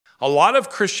A lot of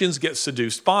Christians get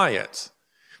seduced by it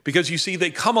because you see,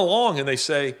 they come along and they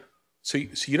say, so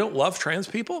you don't love trans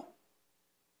people?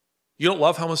 You don't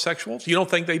love homosexuals? You don't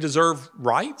think they deserve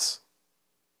rights?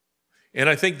 And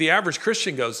I think the average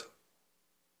Christian goes,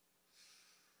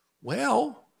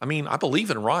 well, I mean, I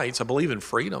believe in rights. I believe in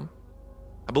freedom.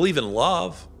 I believe in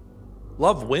love.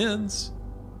 Love wins.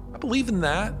 I believe in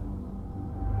that.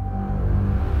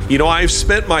 You know, I've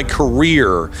spent my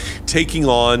career taking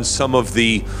on some of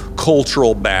the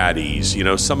cultural baddies, you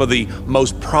know, some of the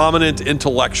most prominent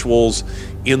intellectuals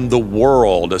in the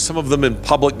world, some of them in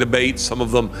public debates, some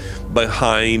of them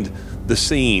behind the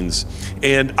scenes.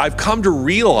 And I've come to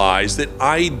realize that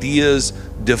ideas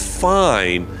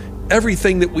define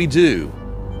everything that we do.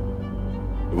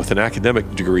 With an academic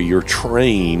degree, you're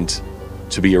trained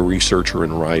to be a researcher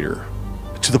and writer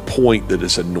to the point that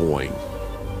it's annoying.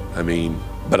 I mean,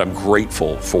 but I'm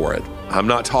grateful for it. I'm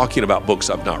not talking about books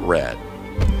I've not read.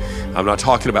 I'm not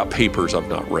talking about papers I've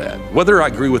not read. Whether I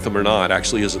agree with them or not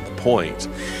actually isn't the point.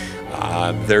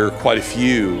 There are quite a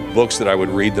few books that I would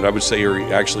read that I would say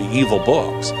are actually evil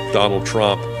books. Donald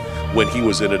Trump, when he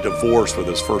was in a divorce with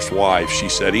his first wife, she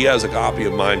said he has a copy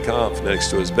of Mein Kampf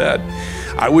next to his bed.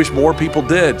 I wish more people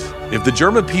did. If the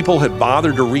German people had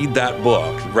bothered to read that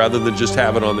book rather than just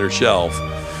have it on their shelf,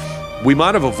 we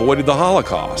might have avoided the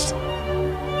Holocaust.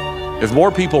 If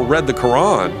more people read the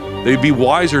Quran, they'd be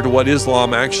wiser to what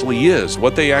Islam actually is,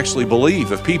 what they actually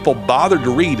believe. If people bothered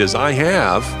to read, as I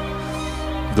have,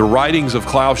 the writings of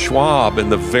Klaus Schwab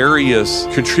and the various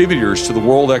contributors to the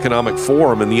World Economic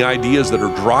Forum and the ideas that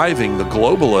are driving the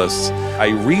globalists, I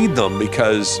read them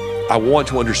because I want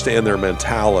to understand their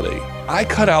mentality. I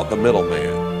cut out the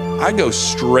middleman. I go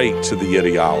straight to the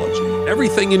ideology.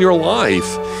 Everything in your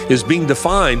life is being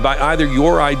defined by either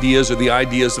your ideas or the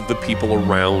ideas of the people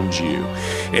around you.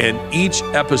 And each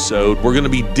episode, we're going to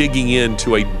be digging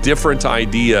into a different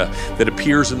idea that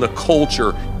appears in the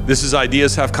culture. This is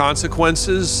Ideas Have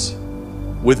Consequences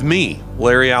with me,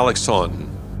 Larry Alex Taunton.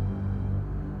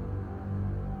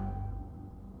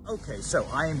 Okay, so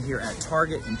I am here at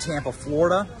Target in Tampa,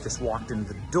 Florida. Just walked in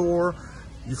the door.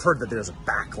 You've heard that there's a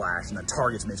backlash and that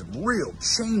Target's made some real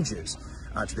changes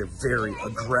to their very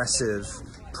aggressive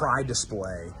pride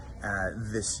display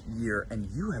this year, and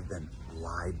you have been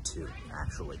lied to,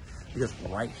 actually, because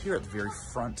right here at the very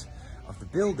front of the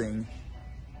building,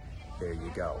 there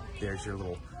you go. There's your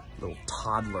little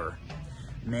toddler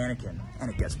mannequin,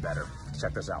 and it gets better.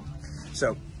 Check this out.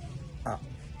 So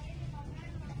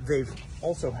they've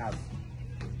also have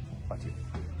plenty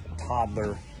of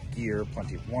toddler gear,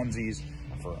 plenty of onesies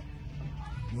for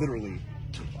literally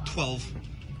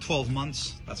 12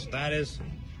 months. That's what that is.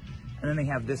 And then they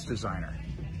have this designer.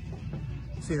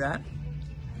 See that?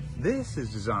 This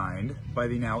is designed by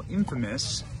the now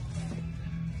infamous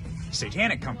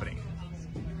Satanic Company.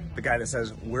 The guy that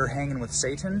says, we're hanging with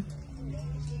Satan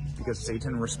because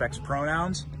Satan respects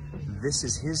pronouns. This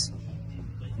is his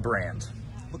brand.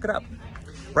 Look it up.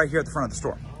 Right here at the front of the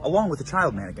store, along with the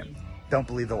child mannequin. Don't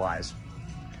believe the lies.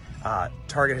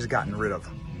 Target has gotten rid of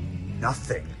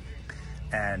nothing.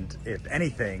 And if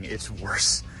anything, it's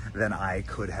worse than I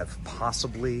could have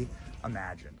possibly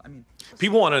imagined. I mean,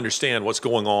 people want to understand what's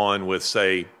going on with,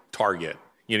 say, Target.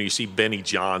 You know, you see Benny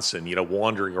Johnson, you know,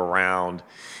 wandering around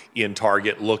in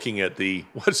Target looking at the,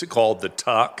 what's it called, the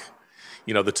tuck,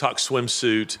 you know, the tuck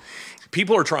swimsuit.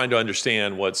 People are trying to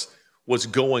understand what's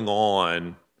going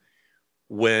on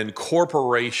when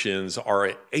corporations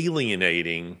are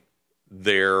alienating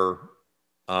their,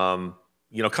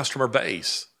 customer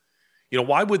base. You know,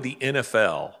 why would the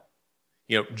NFL,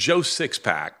 you know, Joe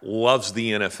Sixpack loves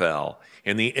the NFL,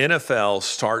 and the NFL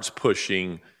starts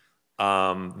pushing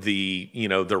the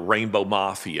Rainbow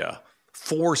Mafia,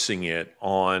 forcing it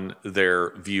on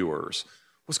their viewers.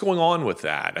 What's going on with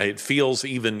that? It feels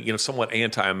even, you know, somewhat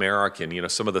anti-American, you know,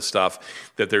 some of the stuff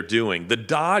that they're doing. The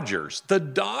Dodgers.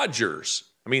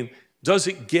 I mean, does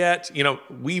it get, you know,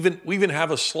 we even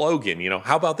have a slogan, you know,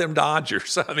 how about them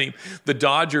Dodgers? I mean, the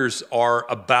Dodgers are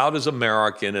about as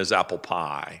American as apple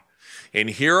pie. And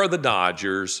here are the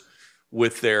Dodgers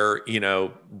with their, you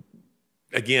know,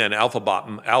 again,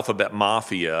 alphabet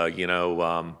mafia,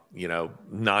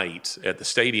 night at the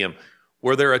stadium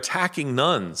where they're attacking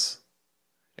nuns.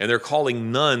 And they're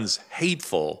calling nuns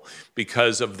hateful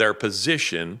because of their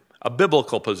position, a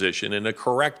biblical position and a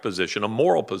correct position, a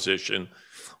moral position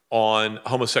on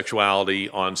homosexuality,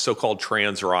 on so-called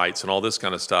trans rights and all this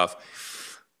kind of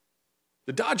stuff.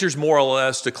 The Dodgers more or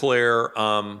less declare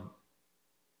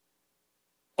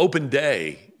open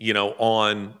day, you know,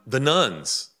 on the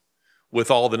nuns with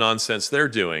all the nonsense they're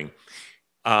doing.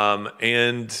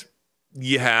 And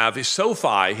you have,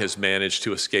 SoFi has managed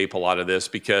to escape a lot of this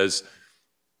because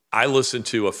I listen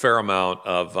to a fair amount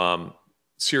of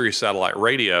Sirius satellite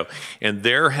radio, and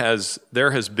there has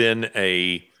been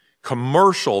a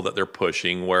commercial that they're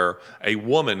pushing where a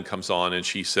woman comes on and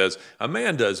she says,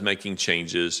 Amanda is making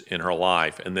changes in her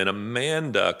life. And then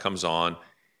Amanda comes on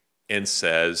and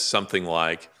says something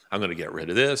like, I'm going to get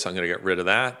rid of this, I'm going to get rid of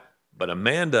that. But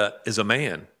Amanda is a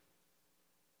man.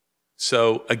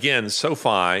 So again,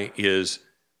 SoFi is,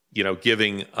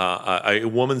 giving a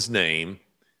woman's name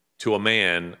to a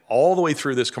man all the way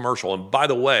through this commercial. And by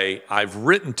the way, I've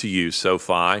written to you,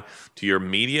 SoFi, to your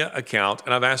media account,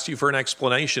 and I've asked you for an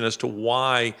explanation as to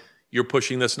why you're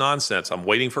pushing this nonsense. I'm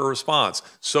waiting for a response.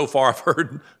 So far, I've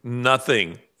heard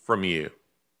nothing from you.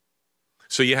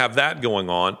 So you have that going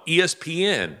on.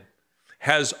 ESPN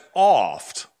has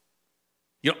offed,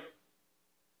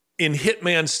 in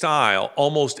Hitman style,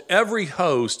 almost every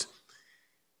host.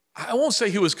 I won't say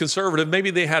who was conservative.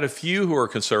 Maybe they had a few who are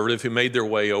conservative who made their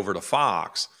way over to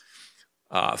Fox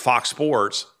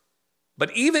Sports.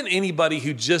 But even anybody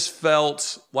who just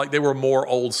felt like they were more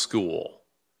old school,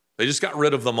 they just got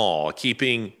rid of them all,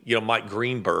 keeping, Mike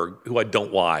Greenberg, who I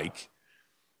don't like,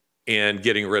 and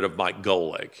getting rid of Mike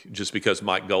Golick, just because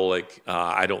Mike Golick,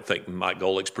 I don't think Mike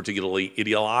Golick's particularly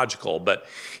ideological, but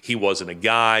he wasn't a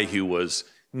guy who was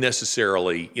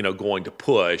necessarily, going to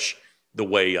push the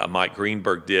way Mike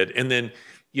Greenberg did. And then,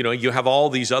 you have all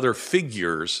these other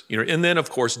figures, and then, of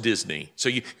course, Disney. So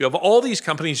you have all these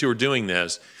companies who are doing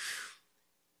this.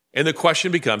 And the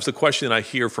question becomes, the question that I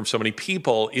hear from so many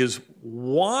people is,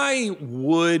 why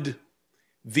would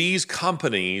these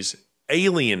companies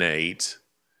alienate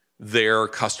their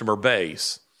customer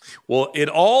base? Well, it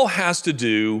all has to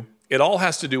do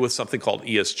with something called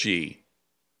ESG,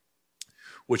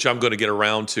 which I'm going to get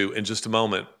around to in just a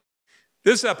moment.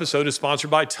 This episode is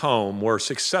sponsored by Taunton, where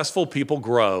successful people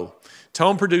grow.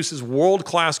 Taunton produces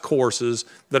world-class courses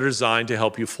that are designed to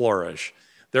help you flourish.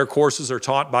 Their courses are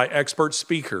taught by expert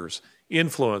speakers,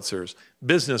 influencers,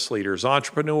 business leaders,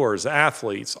 entrepreneurs,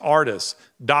 athletes, artists,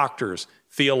 doctors,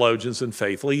 theologians, and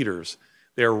faith leaders.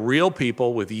 They're real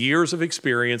people with years of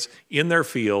experience in their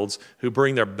fields who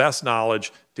bring their best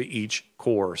knowledge to each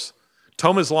course.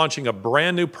 Taunton is launching a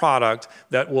brand new product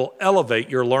that will elevate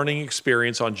your learning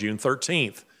experience on June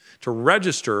 13th. To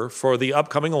register for the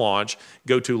upcoming launch,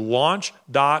 go to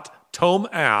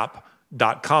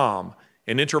launch.tauntonapp.com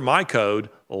and enter my code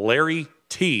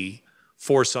LarryT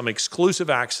for some exclusive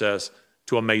access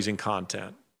to amazing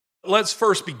content. Let's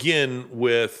first begin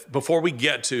with, before we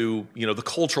get to, the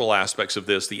cultural aspects of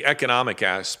this, the economic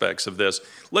aspects of this,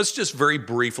 let's just very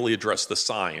briefly address the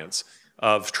science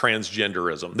of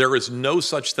transgenderism. There is no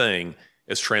such thing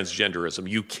as transgenderism.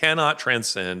 You cannot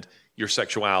transcend your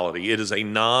sexuality. It is a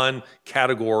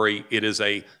non-category. It is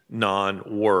a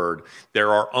non-word.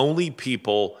 There are only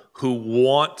people who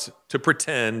want to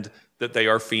pretend that they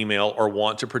are female or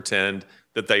want to pretend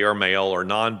that they are male or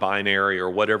non-binary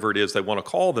or whatever it is they want to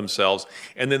call themselves,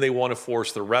 and then they want to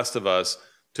force the rest of us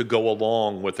to go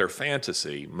along with their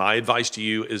fantasy. My advice to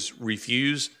you is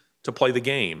refuse to play the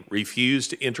game. Refuse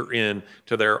to enter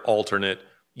into their alternate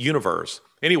universe.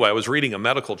 Anyway, I was reading a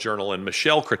medical journal, and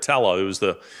Michelle Cretella, who's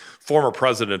the former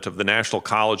president of the National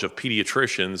College of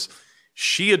Pediatricians,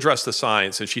 she addressed the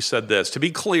science, and she said this: to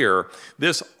be clear,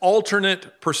 this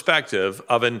alternate perspective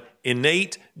of an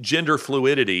innate gender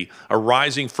fluidity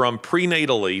arising from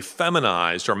prenatally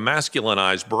feminized or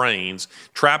masculinized brains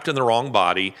trapped in the wrong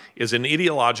body is an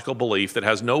ideological belief that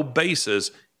has no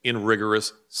basis in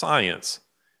rigorous science.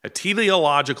 A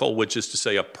teleological, which is to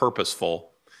say a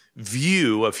purposeful,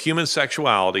 view of human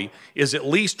sexuality is at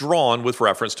least drawn with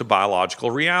reference to biological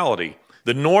reality.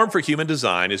 The norm for human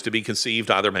design is to be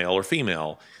conceived either male or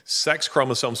female. Sex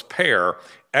chromosomes pair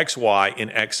XY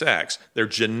and XX. They're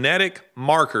genetic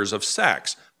markers of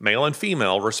sex, male and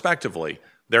female, respectively.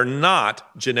 They're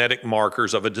not genetic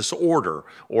markers of a disorder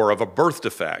or of a birth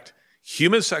defect.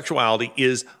 Human sexuality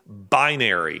is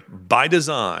binary by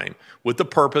design, with the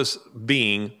purpose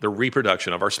being the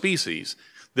reproduction of our species.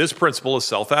 This principle is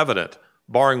self-evident.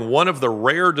 Barring one of the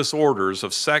rare disorders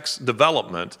of sex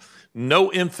development,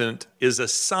 no infant is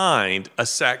assigned a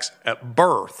sex at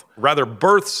birth. Rather,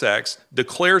 birth sex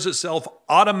declares itself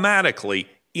automatically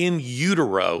in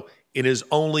utero and is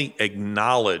only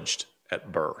acknowledged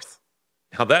at birth.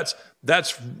 Now that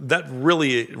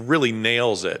really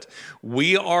nails it.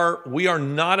 We are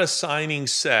not assigning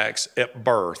sex at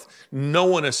birth. No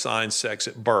one assigns sex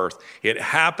at birth. It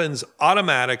happens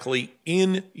automatically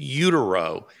in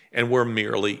utero, and we're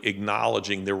merely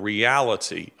acknowledging the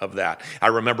reality of that. I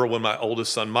remember when my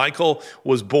oldest son Michael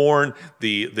was born,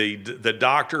 the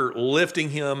doctor lifting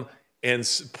him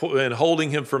and holding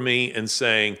him for me and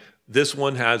saying, this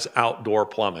one has outdoor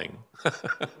plumbing.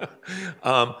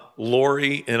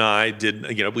 Lori and I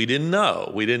didn't, we didn't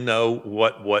know. We didn't know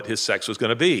what his sex was going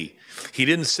to be. He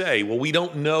didn't say, well, we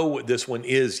don't know what this one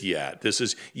is yet. This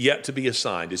is yet to be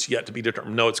assigned. It's yet to be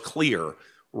determined. No, it's clear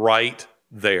right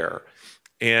there.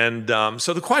 And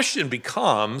so the question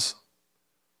becomes,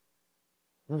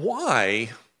 why?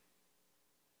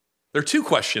 There are two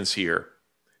questions here.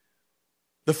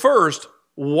 The first,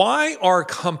 why are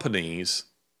companies,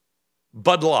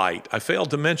 Bud Light, I failed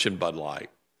to mention Bud Light,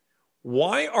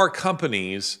 why are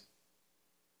companies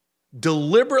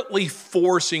deliberately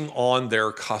forcing on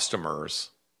their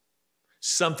customers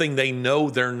something they know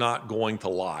they're not going to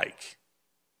like?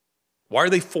 Why are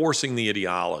they forcing the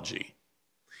ideology?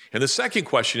 And the second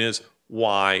question is,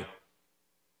 why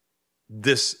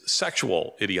this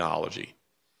sexual ideology?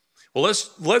 Well,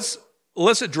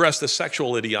 let's address the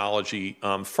sexual ideology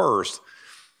first.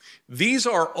 These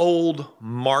are old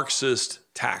Marxist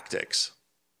tactics.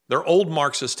 They're old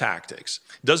Marxist tactics.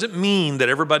 Doesn't mean that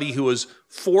everybody who is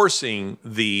forcing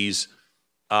these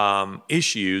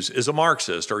issues is a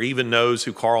Marxist or even knows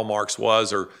who Karl Marx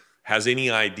was or has any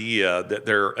idea that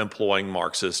they're employing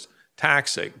Marxist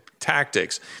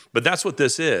tactics. But that's what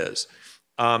this is.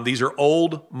 These are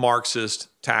old Marxist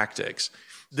tactics.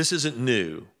 This isn't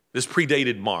new. This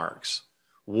predated Marx.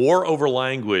 War over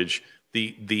language,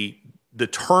 the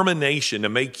determination to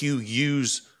make you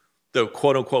use the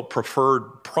quote-unquote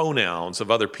preferred pronouns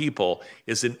of other people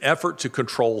is an effort to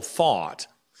control thought,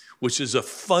 which is a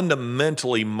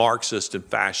fundamentally Marxist and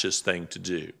fascist thing to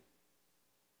do.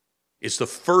 It's the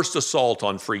first assault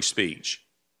on free speech.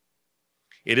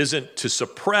 It isn't to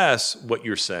suppress what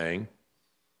you're saying.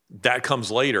 That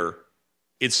comes later.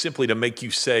 It's simply to make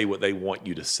you say what they want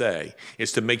you to say.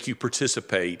 It's to make you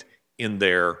participate in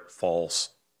their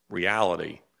false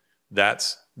reality.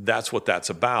 That's what that's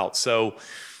about. So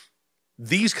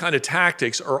these kind of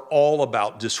tactics are all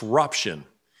about disruption.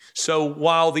 So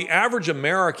while the average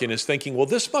American is thinking, well,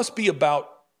 this must be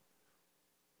about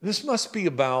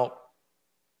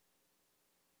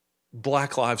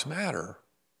Black Lives Matter.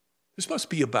 This must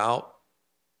be about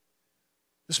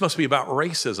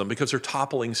racism because they're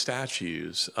toppling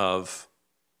statues of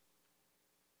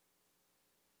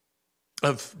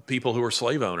people who are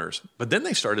slave owners. But then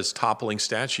they started toppling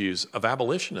statues of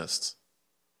abolitionists.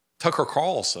 Tucker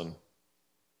Carlson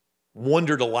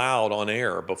wondered aloud on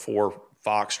air before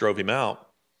Fox drove him out.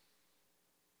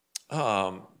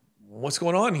 What's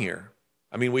going on here?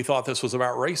 I mean, we thought this was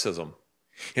about racism.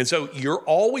 And so you're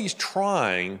always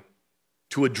trying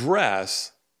to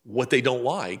address what they don't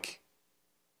like,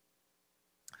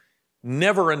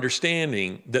 never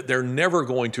understanding that they're never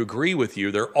going to agree with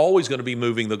you. They're always going to be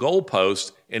moving the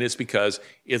goalpost, and it's because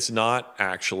it's not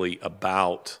actually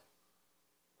about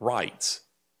rights.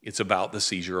 It's about the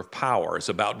seizure of power. It's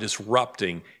about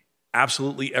disrupting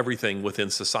absolutely everything within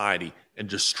society and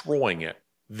destroying it.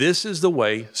 This is the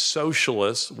way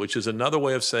socialists, which is another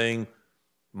way of saying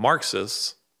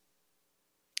Marxists,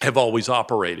 have always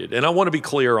operated. And I want to be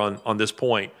clear on this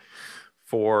point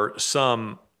for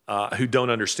some who don't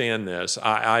understand this.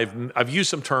 I've used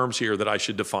some terms here that I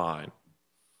should define.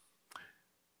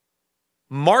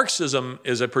 Marxism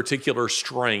is a particular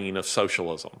strain of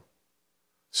socialism.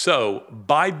 So,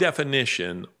 by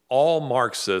definition, all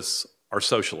Marxists are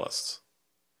socialists.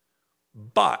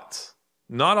 But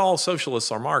not all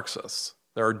socialists are Marxists.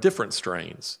 There are different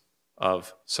strains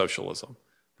of socialism.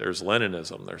 There's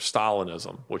Leninism, there's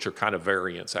Stalinism, which are kind of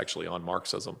variants actually on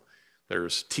Marxism.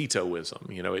 There's Titoism,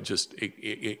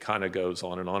 it kind of goes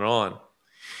on and on and on.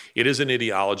 It is an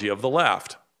ideology of the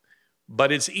left,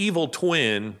 but its evil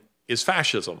twin is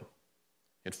fascism.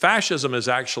 And fascism is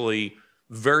actually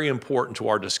very important to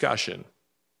our discussion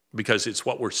because it's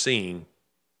what we're seeing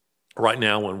right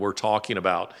now when we're talking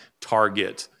about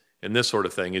Target and this sort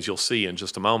of thing, as you'll see in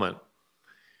just a moment.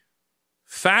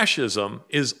 Fascism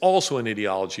is also an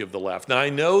ideology of the left. Now, I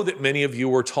know that many of you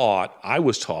were taught, I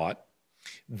was taught,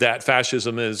 that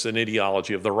fascism is an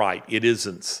ideology of the right. It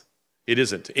isn't. It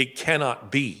isn't. It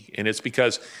cannot be. And it's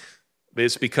because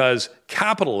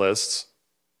capitalists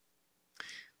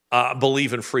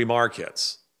believe in free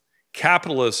markets.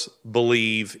 Capitalists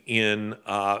believe in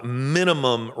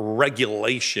minimum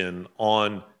regulation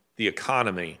on the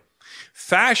economy.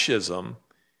 Fascism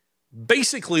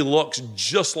basically looks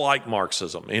just like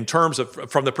Marxism in terms of,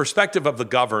 from the perspective of the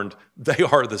governed, they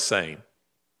are the same.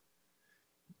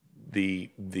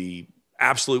 The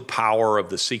absolute power of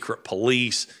the secret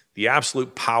police, the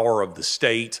absolute power of the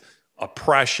state,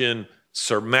 oppression,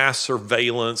 mass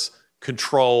surveillance,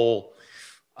 control,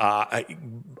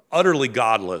 utterly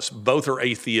godless. Both are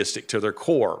atheistic to their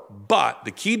core. But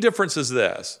the key difference is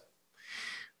this.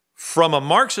 From a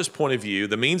Marxist point of view,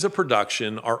 the means of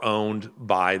production are owned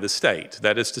by the state.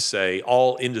 That is to say,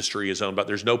 all industry is owned, but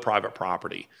there's no private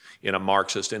property in a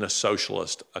Marxist, in a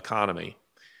socialist economy.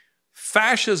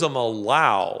 Fascism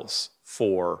allows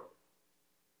for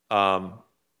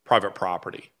private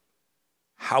property.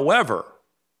 However,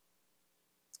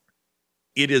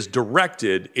 it is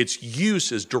directed, its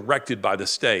use is directed by the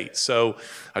state. So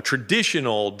a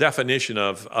traditional definition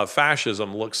of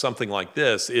fascism looks something like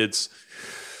this. It's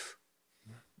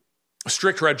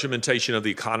strict regimentation of the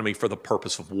economy for the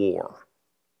purpose of war.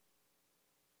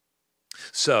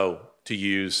 So, to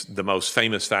use the most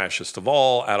famous fascist of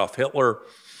all, Adolf Hitler,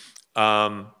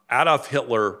 Adolf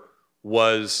Hitler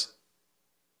was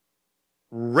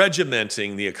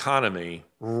regimenting the economy,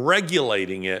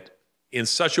 regulating it in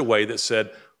such a way that said,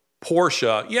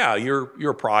 Porsche, yeah,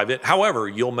 you're private. However,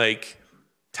 you'll make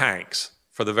tanks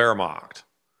for the Wehrmacht.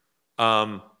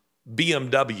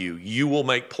 BMW, you will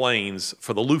make planes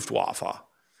for the Luftwaffe,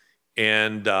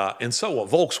 and so on.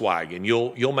 Volkswagen,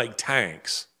 you'll make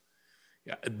tanks.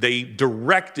 They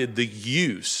directed the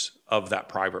use of that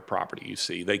private property, you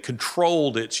see. They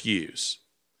controlled its use.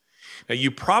 Now,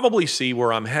 you probably see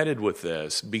where I'm headed with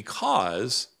this,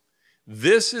 because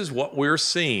this is what we're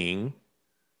seeing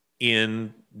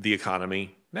in the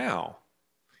economy now.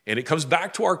 And it comes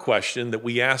back to our question that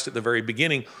we asked at the very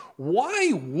beginning: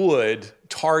 why would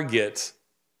Target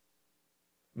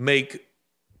make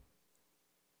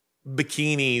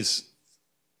bikinis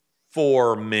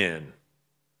for men?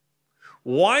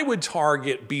 Why would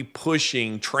Target be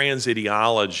pushing trans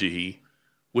ideology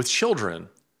with children?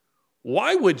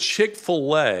 Why would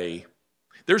Chick-fil-A,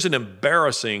 there's an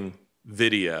embarrassing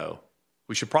video.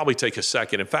 We should probably take a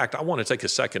second. In fact, I want to take a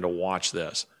second to watch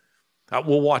this.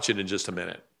 We'll watch it in just a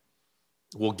minute.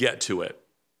 We'll get to it.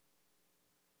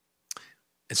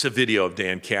 It's a video of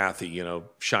Dan Cathy,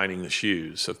 shining the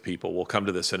shoes of people. We'll come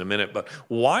to this in a minute. But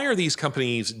why are these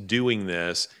companies doing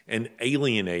this and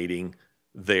alienating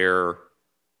their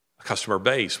customer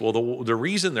base? Well, the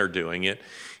reason they're doing it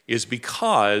is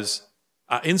because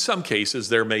in some cases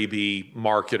there may be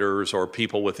marketers or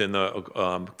people within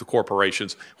the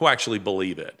corporations who actually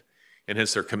believe it. And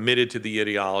hence they're committed to the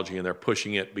ideology and they're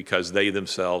pushing it because they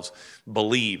themselves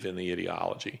believe in the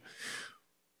ideology.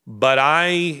 But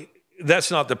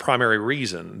that's not the primary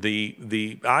reason.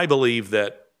 I believe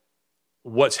that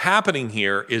what's happening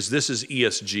here is this is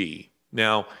ESG.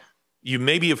 Now, you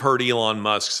maybe have heard Elon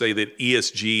Musk say that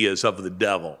ESG is of the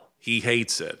devil. He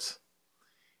hates it.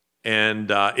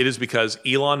 And it is because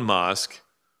Elon Musk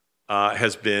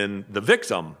has been the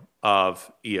victim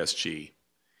of ESG.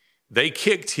 They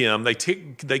kicked him, they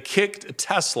kicked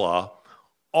Tesla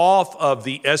off of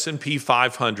the S&P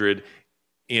 500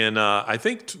 in, I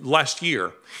think, last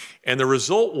year. And the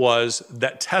result was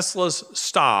that Tesla's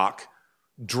stock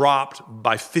dropped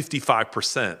by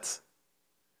 55%.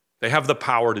 They have the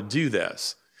power to do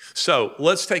this. So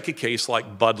let's take a case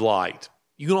like Bud Light.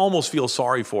 You can almost feel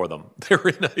sorry for them. They're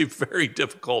in a very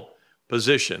difficult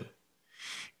position.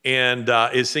 And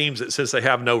it seems that since they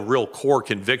have no real core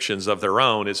convictions of their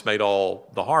own, it's made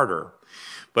all the harder.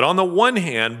 But on the one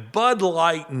hand, Bud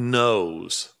Light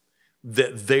knows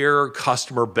that their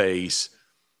customer base,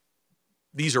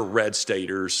 these are red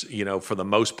staters, for the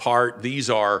most part. These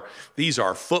are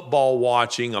football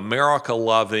watching, America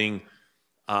loving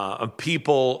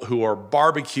people who are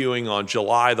barbecuing on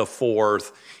July the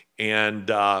 4th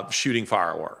and shooting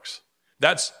fireworks.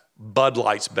 That's Bud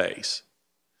Light's base.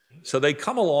 So they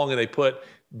come along and they put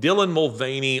Dylan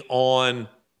Mulvaney on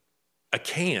a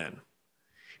can.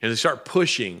 And they start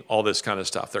pushing all this kind of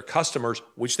stuff. Their customers,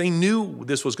 which they knew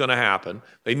this was going to happen,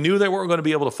 they knew they weren't going to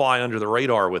be able to fly under the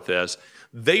radar with this.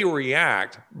 They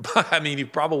react. I mean, you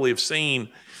probably have seen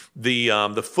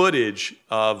the footage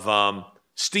of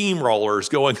steamrollers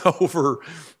going over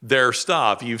their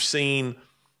stuff. You've seen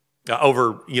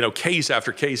over case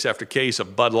after case after case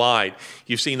of Bud Light.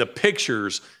 You've seen the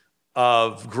pictures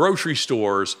of grocery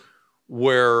stores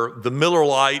where the Miller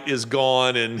Lite is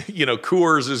gone and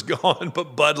Coors is gone,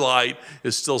 but Bud Light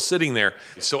is still sitting there.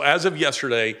 So as of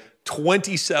yesterday,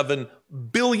 $27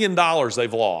 billion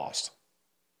they've lost.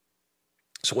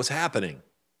 So what's happening?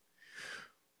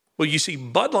 Well, you see,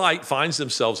 Bud Light finds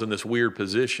themselves in this weird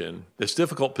position, this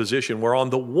difficult position, where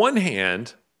on the one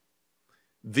hand,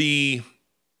 the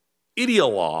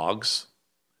ideologues,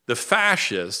 the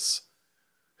fascists,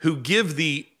 who give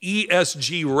the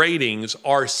ESG ratings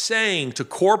are saying to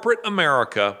corporate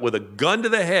America with a gun to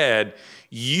the head,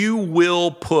 you will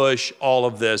push all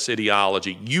of this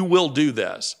ideology. You will do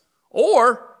this.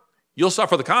 Or You'll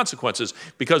suffer the consequences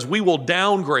because we will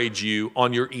downgrade you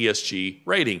on your ESG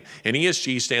rating. And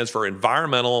ESG stands for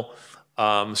environmental,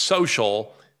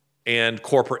 social, and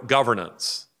corporate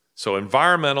governance. So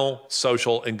environmental,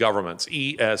 social, and governance,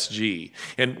 ESG.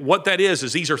 And what that is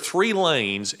these are 3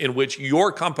 lanes in which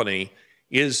your company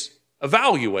is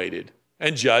evaluated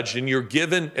and judged, and you're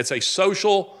given, it's a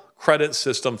social credit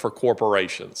system for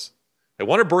corporations. They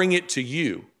want to bring it to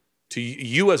you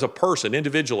as a person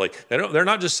individually. They're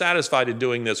not just satisfied in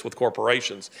doing this with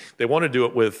corporations. They want to do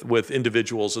it with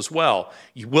individuals as well.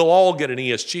 We'll all get an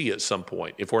ESG at some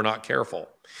point if we're not careful.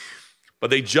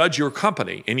 But they judge your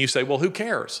company, and you say, well, who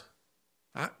cares?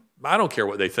 I don't care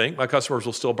what they think. My customers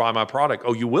will still buy my product.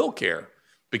 Oh, you will care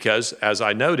because, as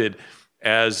I noted,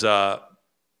 as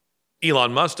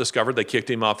Elon Musk discovered, they kicked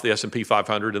him off the S&P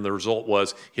 500, and the result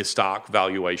was his stock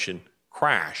valuation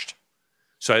crashed.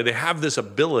 So they have this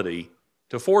ability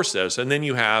to force this. And then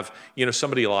you have,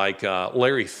 somebody like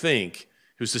Larry Fink,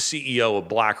 who's the CEO of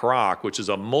BlackRock, which is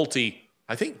a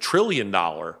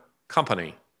trillion-dollar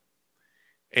company.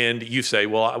 And you say,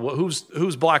 well,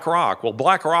 who's BlackRock? Well,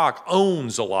 BlackRock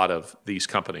owns a lot of these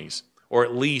companies, or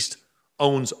at least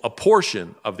owns a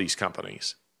portion of these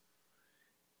companies.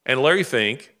 And Larry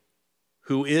Fink,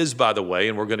 who is, by the way,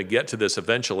 and we're going to get to this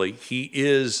eventually, he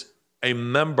is a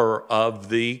member of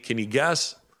the, can you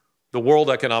guess? The World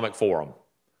Economic Forum.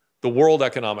 The World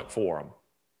Economic Forum.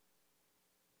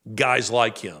 Guys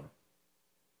like him.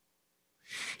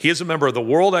 He is a member of the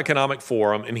World Economic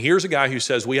Forum, and here's a guy who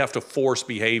says we have to force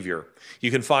behavior. You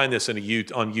can find this on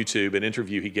YouTube, an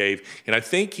interview he gave, and I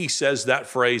think he says that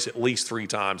phrase at least 3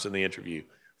 times in the interview.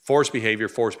 Force behavior,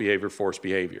 force behavior, force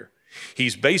behavior.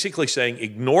 He's basically saying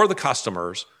ignore the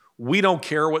customers. We don't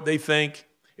care what they think.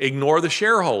 Ignore the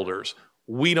shareholders.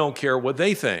 We don't care what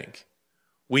they think.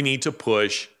 We need to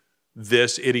push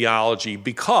this ideology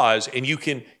because, and you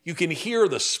can hear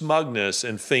the smugness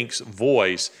in Fink's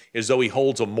voice as though he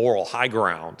holds a moral high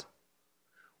ground.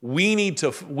 We need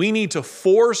to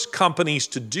force companies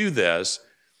to do this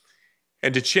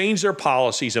and to change their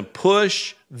policies and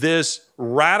push this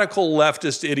radical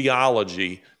leftist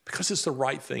ideology because it's the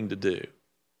right thing to do,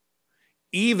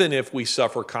 even if we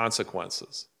suffer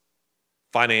consequences,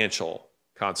 financial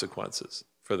consequences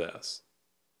for this.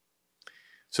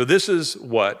 So this is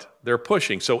what they're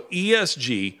pushing. So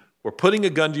ESG, we're putting a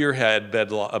gun to your head,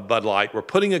 Bud Light. We're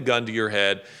putting a gun to your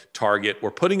head, Target.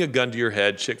 We're putting a gun to your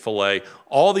head, Chick-fil-A,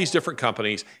 all these different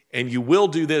companies, and you will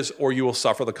do this or you will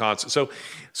suffer the consequences.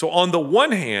 So on the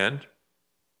one hand,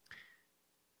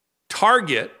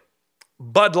 Target,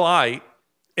 Bud Light,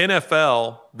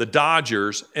 NFL, the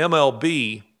Dodgers,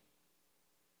 MLB,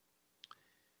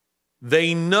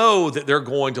 they know that they're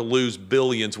going to lose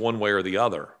billions one way or the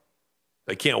other.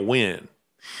 They can't win.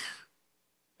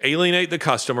 Alienate the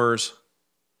customers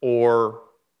or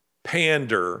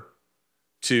pander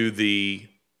to the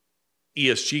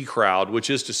ESG crowd, which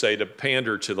is to say to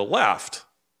pander to the left.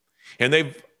 And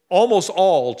they've almost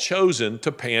all chosen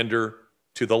to pander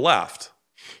to the left.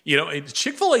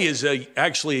 Chick-fil-A is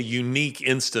actually a unique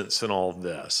instance in all of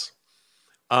this.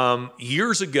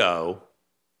 Years ago,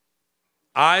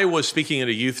 I was speaking at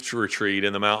a youth retreat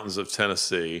in the mountains of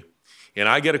Tennessee, and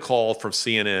I get a call from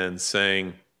CNN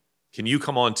saying, can you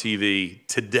come on TV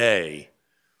today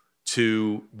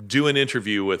to do an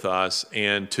interview with us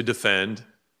and to defend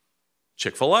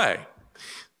Chick-fil-A?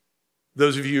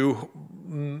 Those of you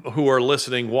who are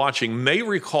listening, watching, may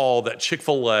recall that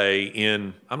Chick-fil-A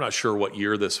in, I'm not sure what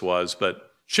year this was,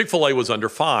 but Chick-fil-A was under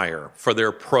fire for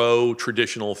their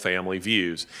pro-traditional family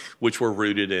views, which were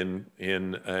rooted in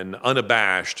an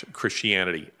unabashed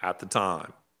Christianity at the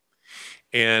time.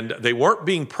 And they weren't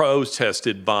being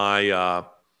protested by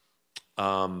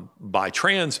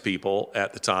trans people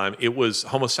at the time. It was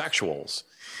homosexuals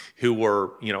who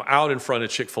were, out in front of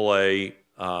Chick-fil-A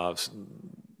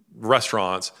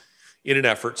restaurants in an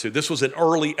effort to, this was an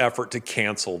early effort to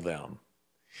cancel them.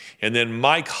 And then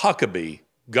Mike Huckabee,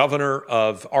 governor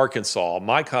of Arkansas,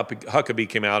 Mike Huckabee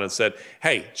came out and said,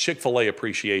 hey, Chick-fil-A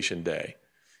Appreciation Day.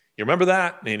 You remember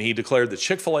that? And he declared the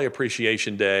Chick-fil-A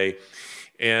Appreciation Day.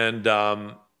 And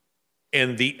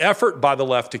the effort by the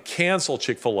left to cancel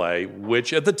Chick-fil-A,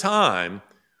 which at the time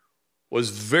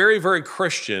was very, very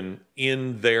Christian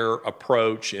in their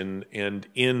approach and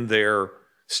in their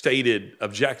stated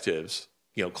objectives,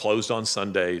 closed on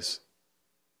Sundays,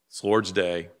 it's Lord's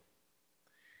Day.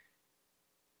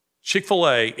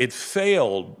 Chick-fil-A,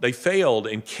 they failed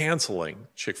in canceling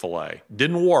Chick-fil-A.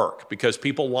 Didn't work because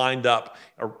people lined up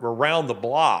around the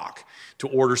block to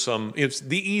order it's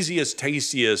the easiest,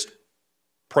 tastiest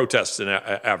protests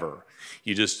ever.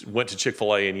 You just went to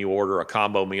Chick-fil-A and you order a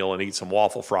combo meal and eat some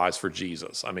waffle fries for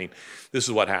Jesus. I mean, this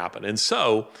is what happened. And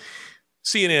so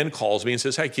CNN calls me and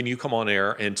says, hey, can you come on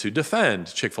air and to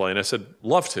defend Chick-fil-A? And I said,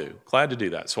 love to, glad to do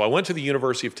that. So I went to the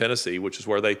University of Tennessee, which is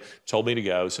where they told me to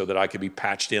go so that I could be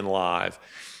patched in live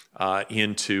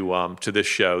into to this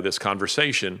show, this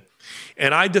conversation.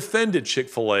 And I defended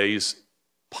Chick-fil-A's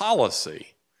policy.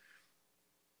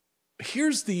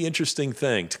 Here's the interesting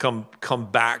thing to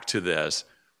come back to this.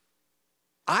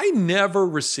 I never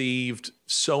received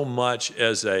so much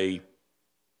as a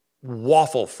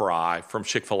waffle fry from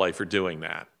Chick-fil-A for doing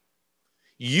that.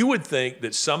 You would think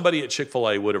that somebody at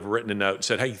Chick-fil-A would have written a note and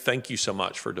said, hey, thank you so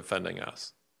much for defending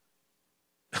us.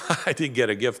 I didn't get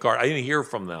a gift card. I didn't hear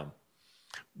from them.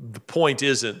 The point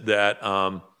isn't that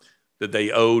that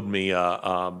they owed me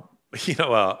a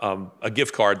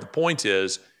gift card. The point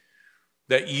is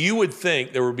that you would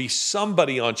think there would be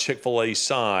somebody on Chick-fil-A's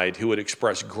side who would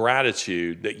express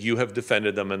gratitude that you have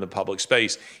defended them in the public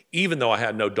space, even though I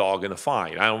had no dog in the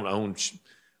fight. I don't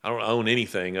own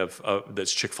anything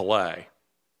that's Chick-fil-A.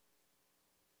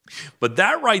 But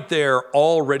that right there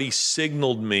already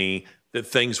signaled me that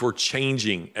things were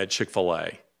changing at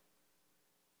Chick-fil-A.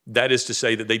 That is to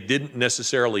say that they didn't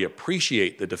necessarily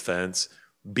appreciate the defense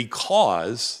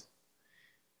because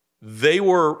they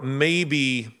were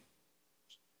maybe,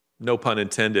 no pun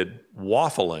intended,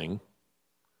 waffling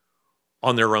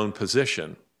on their own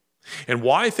position. And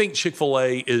why I think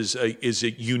Chick-fil-A is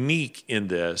unique in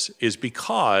this is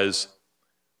because,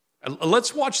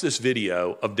 let's watch this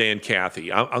video of Dan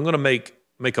Cathy. I'm going to make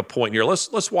a point here.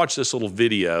 Let's watch this little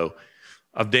video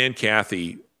of Dan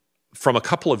Cathy from a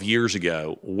couple of years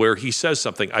ago where he says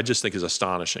something I just think is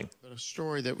astonishing. A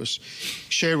story that was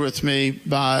shared with me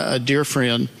by a dear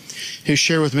friend who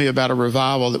shared with me about a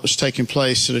revival that was taking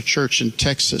place at a church in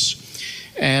Texas.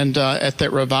 And at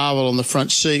that revival on the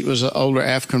front seat was an older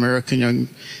African-American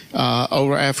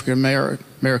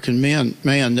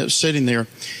man that was sitting there.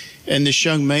 And this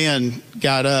young man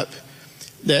got up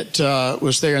that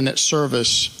was there in that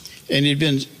service, and he'd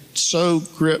been so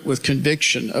gripped with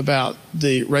conviction about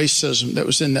the racism that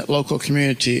was in that local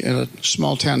community in a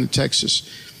small town in Texas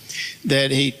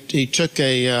that he took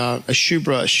a shoe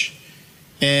brush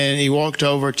and he walked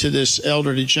over to this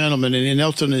elderly gentleman and he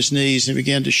knelt on his knees and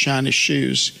began to shine his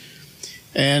shoes.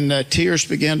 And tears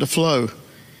began to flow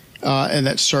in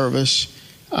that service.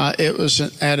 It was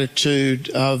an attitude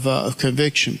of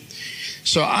conviction.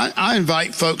 So I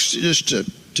invite folks to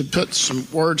put some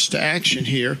words to action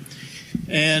here.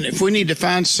 And if we need to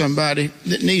find somebody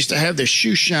that needs to have their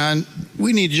shoe shine,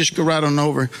 we need to just go right on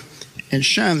over and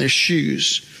shine their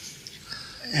shoes.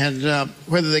 And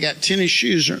whether they got tennis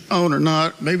shoes on or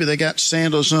not, maybe they got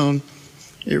sandals on,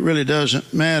 it really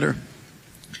doesn't matter.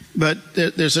 But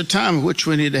there's a time in which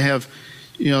we need to have,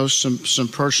 some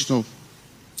personal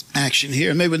action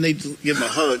here. Maybe we need to give them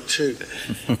a hug too,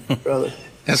 brother.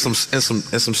 And some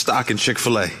stock in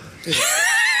Chick-fil-A.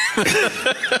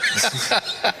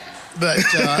 But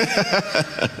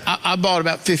I bought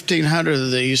about 1,500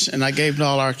 of these, and I gave to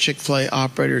all our Chick-fil-A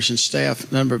operators and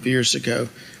staff a number of years ago.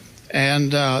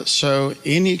 And so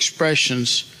any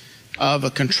expressions of a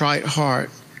contrite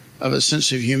heart, of a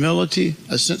sense of humility,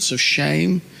 a sense of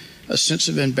shame, a sense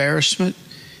of embarrassment,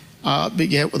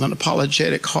 beget with an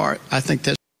apologetic heart, I think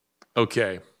that's...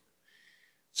 Okay.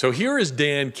 So here is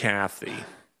Dan Cathy.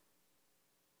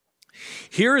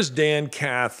 Here is Dan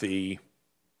Cathy.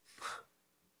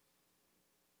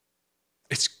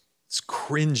 It's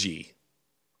cringy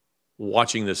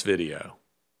watching this video.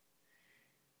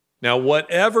 Now,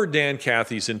 whatever Dan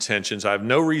Cathy's intentions, I have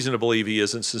no reason to believe he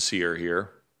isn't sincere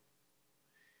here.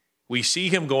 We see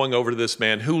him going over to this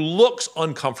man who looks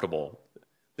uncomfortable.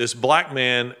 This black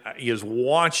man is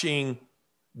watching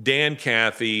Dan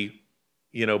Cathy,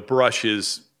 brush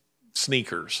his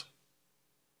sneakers.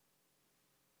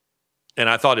 And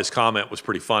I thought his comment was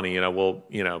pretty funny.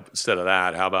 Instead of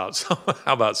that, how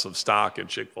about some stock in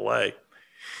Chick-fil-A?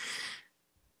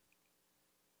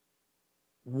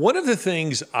 One of the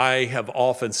things I have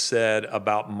often said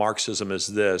about Marxism is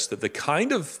this, that the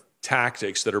kind of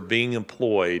tactics that are being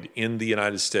employed in the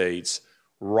United States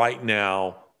right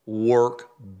now work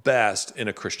best in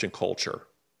a Christian culture.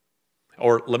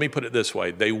 Or let me put it this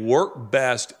way, they work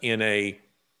best in a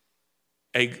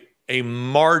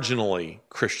marginally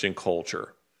Christian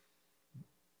culture,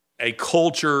 a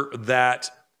culture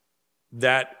that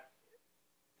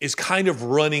is kind of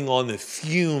running on the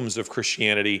fumes of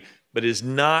Christianity, but is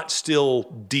not still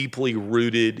deeply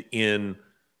rooted in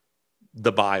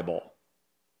the Bible.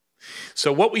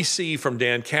 So what we see from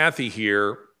Dan Cathy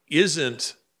here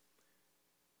isn't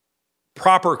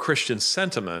proper Christian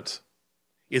sentiment.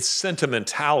 it's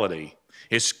sentimentality,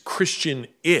 it's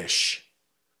Christian-ish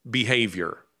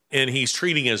behavior. And he's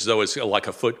treating it as though it's like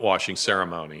a foot washing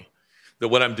ceremony, that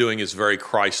what I'm doing is very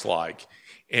Christ-like.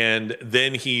 And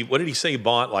then what did he say? He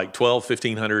bought like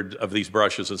 1,500 of these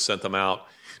brushes and sent them out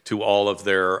to all of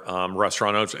their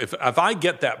restaurant owners. If I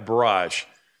get that brush,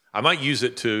 I might use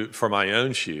it for my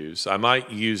own shoes. I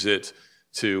might use it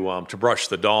to brush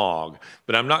the dog,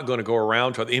 but I'm not going to go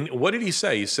around to it. What did he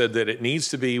say? He said that it needs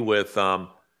to be with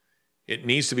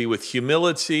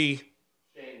humility,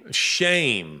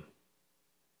 shame,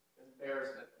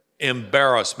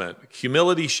 embarrassment,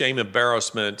 humility, shame,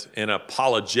 embarrassment, and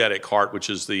apologetic heart, which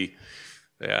is the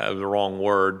wrong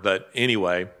word, but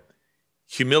anyway,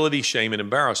 humility, shame, and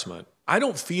embarrassment. I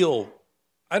don't feel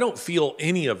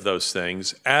any of those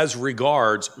things as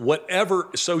regards whatever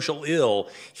social ill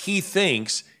he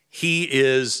thinks he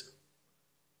is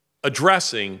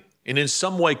addressing and in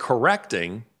some way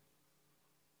correcting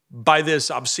by this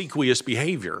obsequious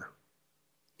behavior.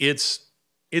 It's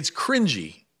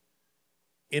cringy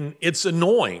and it's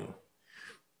annoying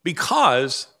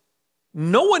because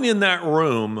no one in that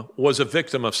room was a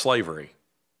victim of slavery.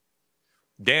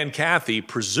 Dan Cathy,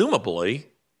 presumably,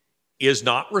 is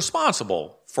not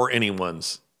responsible for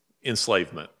anyone's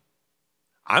enslavement.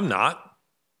 I'm not.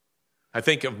 I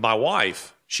think of my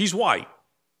wife. She's white.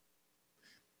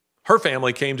 Her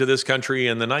family came to this country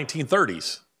in the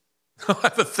 1930s. I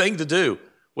have a thing to do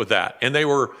with that. And they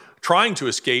were trying to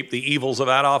escape the evils of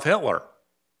Adolf Hitler.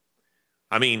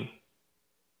 I mean,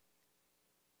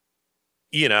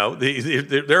 you know,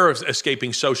 they're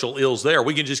escaping social ills there.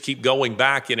 We can just keep going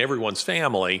back in everyone's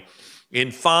family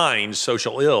and find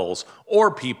social ills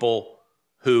or people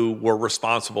who were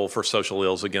responsible for social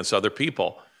ills against other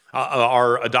people.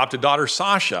 Our adopted daughter,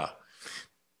 Sasha,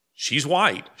 she's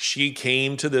white. She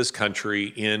came to this country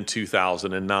in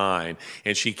 2009,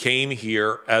 and she came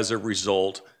here as a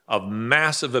result of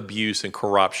massive abuse and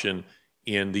corruption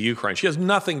in the Ukraine. She has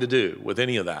nothing to do with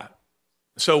any of that.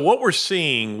 So what we're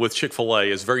seeing with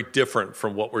Chick-fil-A is very different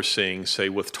from what we're seeing, say,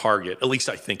 with Target. At least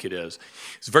I think it is.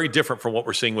 It's very different from what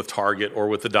we're seeing with Target or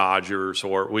with the Dodgers,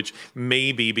 or which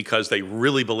may be because they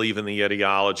really believe in the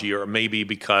ideology, or maybe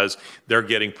because they're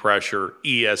getting pressure,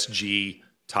 ESG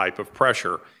type of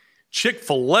pressure.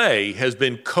 Chick-fil-A has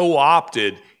been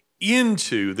co-opted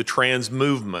into the trans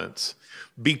movements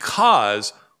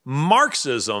because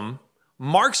Marxism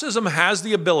has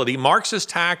the ability, Marxist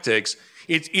tactics,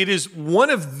 it is one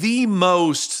of the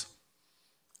most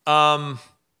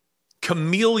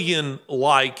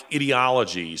chameleon-like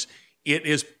ideologies.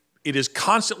 It is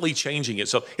constantly changing it.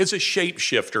 So it's a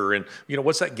shapeshifter. And you know,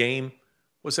 what's that game?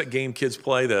 What's that game kids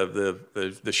play? The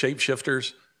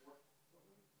shapeshifters?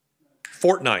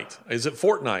 Fortnite. Is it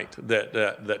Fortnite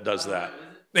that does that?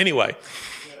 Anyway,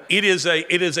 it is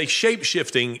a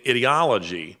shape-shifting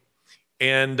ideology.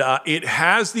 And it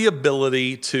has the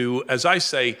ability to, as I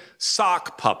say,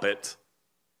 sock puppet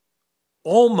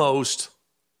almost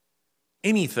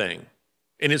anything.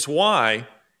 And it's why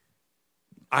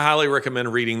I highly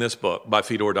recommend reading this book by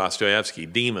Fyodor Dostoevsky,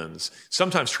 Demons,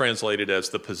 sometimes translated as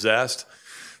The Possessed.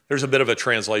 There's a bit of a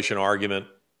translation argument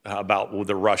about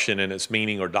the Russian and its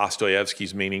meaning, or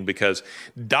Dostoevsky's meaning, because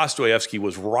Dostoevsky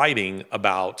was writing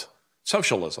about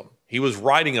socialism. He was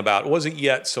writing about, it wasn't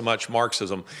yet so much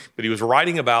Marxism, but he was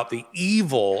writing about the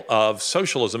evil of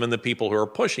socialism and the people who are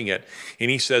pushing it.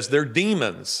 And he says they're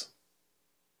demons.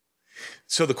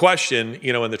 So the question,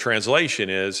 you know, in the translation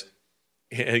is,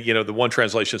 you know, the one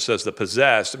translation says the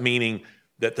possessed, meaning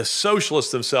that the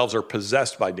socialists themselves are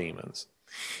possessed by demons.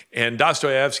 And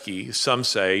Dostoevsky, some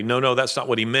say, no, that's not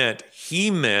what he meant. He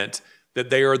meant that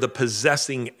they are the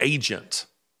possessing agent.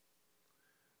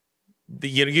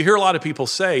 You know, you hear a lot of people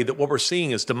say that what we're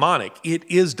seeing is demonic. It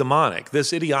is demonic.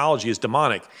 This ideology is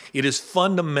demonic. It is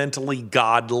fundamentally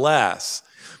godless.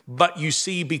 But you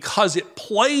see, because it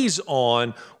plays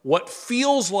on what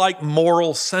feels like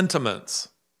moral sentiments,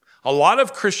 a lot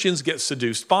of Christians get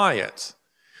seduced by it.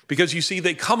 Because you see,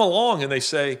 they come along and they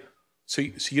say, so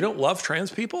you don't love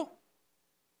trans people?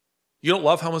 You don't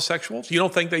love homosexuals? You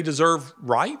don't think they deserve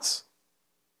rights?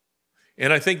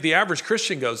 And I think the average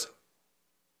Christian goes,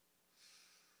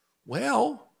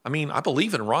 well, I mean, I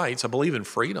believe in rights. I believe in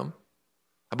freedom.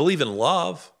 I believe in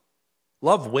love.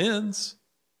 Love wins.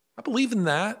 I believe in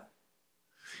that.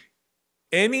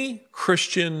 Any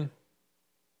Christian,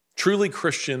 truly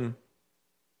Christian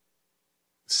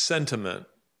sentiment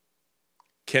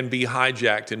can be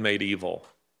hijacked and made evil.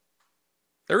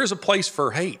 There is a place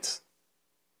for hate.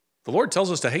 The Lord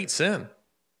tells us to hate sin.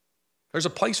 There's a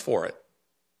place for it.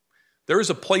 There is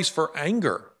a place for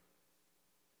anger.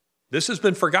 This has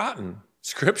been forgotten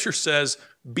Scripture says,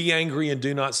 be angry and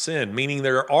do not sin, meaning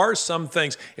there are some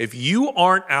things, if you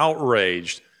aren't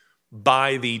outraged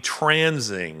by the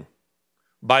transing,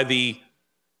 by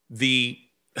the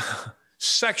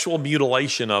sexual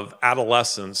mutilation of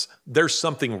adolescents, there's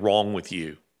something wrong with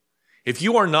you. If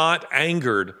you are not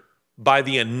angered by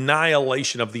the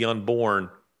annihilation of the unborn,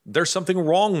 there's something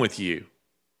wrong with you.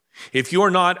 If you are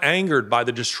not angered by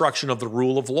the destruction of the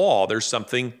rule of law, there's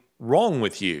something wrong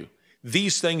with you.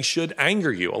 These things should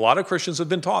anger you. A lot of Christians have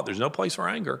been taught there's no place for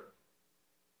anger.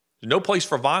 There's no place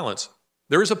for violence.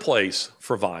 There is a place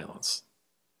for violence.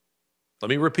 Let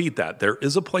me repeat that. There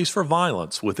is a place for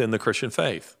violence within the Christian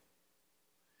faith.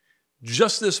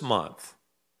 Just this month,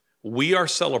 we are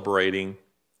celebrating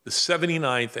the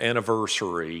 79th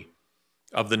anniversary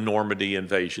of the Normandy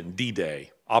invasion,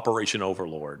 D-Day, Operation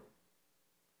Overlord,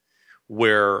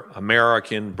 where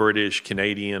American, British,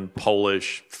 Canadian,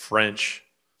 Polish, French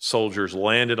soldiers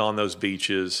landed on those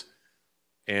beaches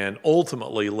and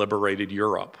ultimately liberated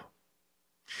Europe.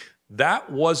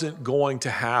 That wasn't going to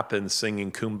happen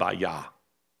singing Kumbaya.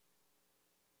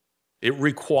 It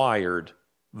required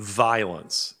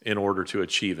violence in order to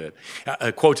achieve it.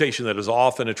 A quotation that is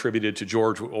often attributed to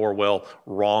George Orwell,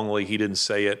 wrongly, he didn't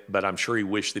say it, but I'm sure he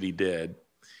wished that he did.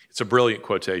 It's a brilliant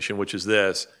quotation, which is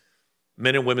this: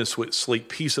 men and women sleep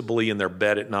peaceably in their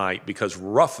bed at night because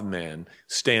rough men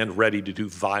stand ready to do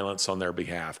violence on their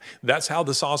behalf. That's how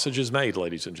the sausage is made,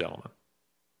 ladies and gentlemen.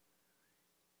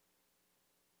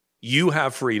 You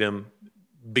have freedom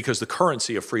because the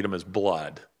currency of freedom is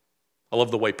blood. I love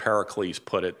the way Pericles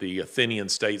put it, the Athenian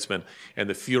statesman, and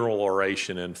the funeral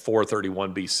oration in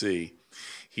 431 BC.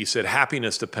 He said,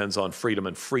 happiness depends on freedom,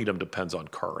 and freedom depends on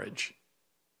courage.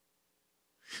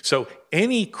 So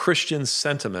any Christian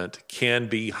sentiment can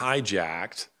be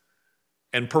hijacked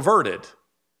and perverted.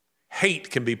 Hate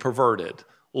can be perverted.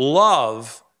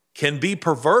 Love can be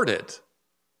perverted.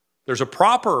 There's a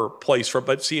proper place for it,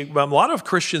 but see, a lot of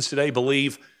Christians today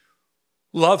believe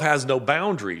love has no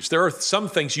boundaries. There are some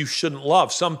things you shouldn't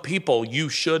love. Some people you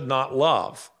should not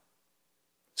love.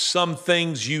 Some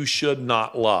things you should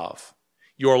not love.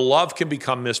 Your love can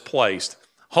become misplaced.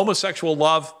 Homosexual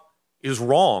love is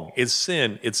wrong. It's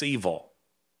sin. It's evil.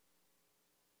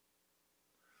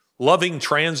 Loving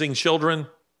transing children,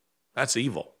 that's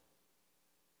evil.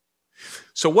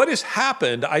 So what has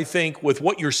happened, I think, with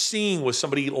what you're seeing with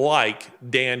somebody like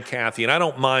Dan Cathy, and I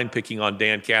don't mind picking on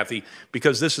Dan Cathy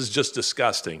because this is just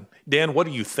disgusting. Dan, what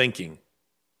are you thinking?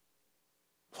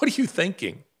 What are you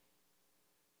thinking?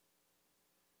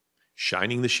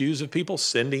 Shining the shoes of people?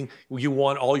 You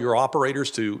want all your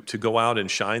operators to go out and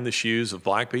shine the shoes of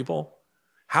black people?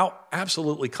 How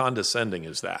absolutely condescending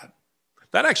is that?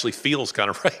 That actually feels kind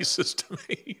of racist to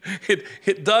me.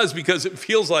 It does, because it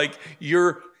feels like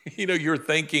you're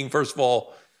thinking, first of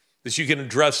all, that you can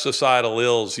address societal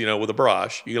ills, with a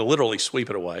brush. You can literally sweep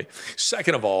it away.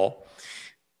 Second of all,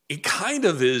 it kind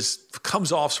of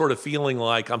comes off sort of feeling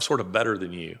like I'm sort of better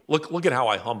than you. Look at how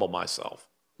I humble myself.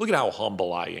 Look at how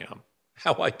humble I am,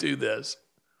 how I do this.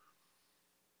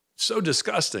 So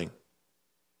disgusting.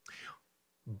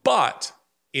 But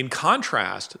in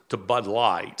contrast to Bud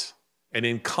Light, and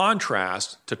in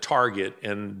contrast to Target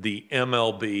and the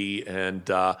MLB and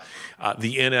the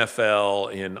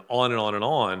NFL and on and on and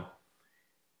on,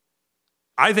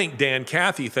 I think Dan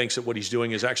Cathy thinks that what he's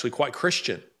doing is actually quite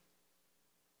Christian.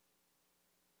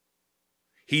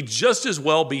 He'd just as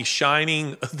well be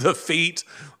shining the feet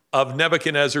of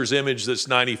Nebuchadnezzar's image that's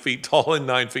 90 feet tall and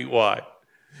 9 feet wide.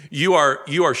 You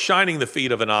are shining the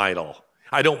feet of an idol.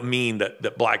 I don't mean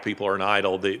that black people are an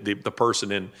idol, the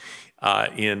person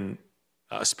in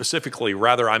specifically.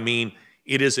 Rather, I mean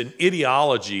it is an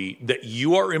ideology that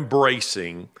you are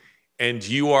embracing and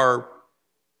you are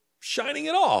shining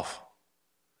it off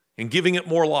and giving it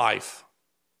more life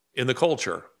in the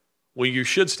culture. Well, you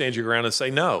should stand your ground and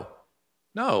say, no,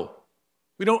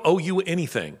 we don't owe you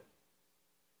anything.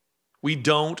 We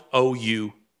don't owe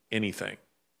you anything.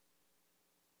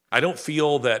 I don't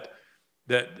feel that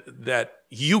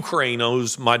Ukraine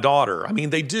owes my daughter. I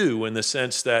mean, they do, in the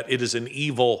sense that it is an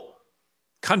evil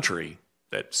country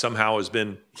that somehow has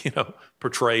been,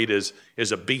 portrayed as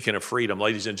a beacon of freedom.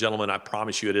 Ladies and gentlemen, I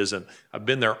promise you it isn't. I've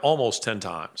been there almost 10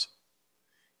 times.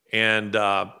 And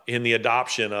in the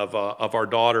adoption of our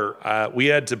daughter, we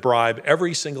had to bribe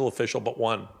every single official but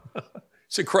one.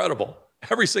 It's incredible.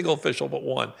 Every single official but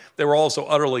one. They were also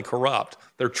utterly corrupt.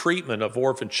 Their treatment of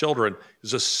orphan children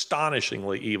is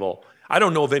astonishingly evil. I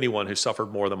don't know of anyone who suffered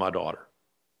more than my daughter.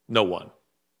 No one.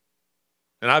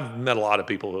 And I've met a lot of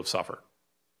people who have suffered.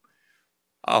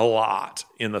 A lot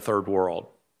in the third world.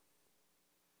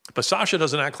 But Sasha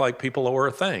doesn't act like people are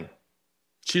a thing.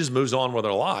 She just moves on with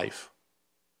her life.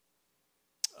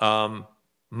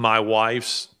 My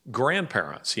wife's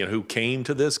grandparents, who came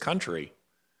to this country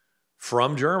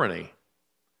from Germany,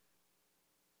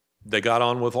 they got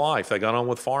on with life. They got on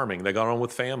with farming. They got on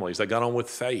with families. They got on with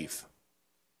faith.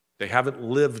 They haven't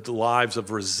lived lives of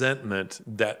resentment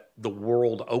that the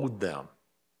world owed them.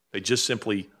 They just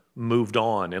simply moved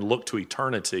on and looked to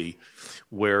eternity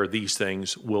where these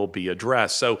things will be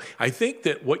addressed. So I think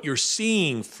that what you're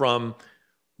seeing from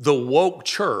the woke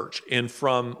church and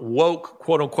from woke,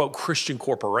 quote unquote, Christian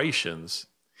corporations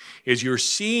is you're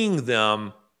seeing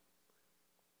them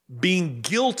being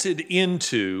guilted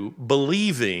into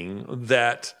believing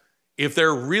that if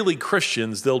they're really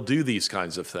Christians, they'll do these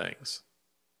kinds of things.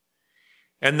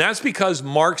 And that's because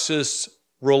Marxists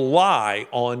rely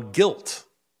on guilt.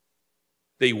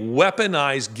 They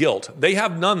weaponize guilt. They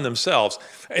have none themselves.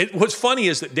 What's funny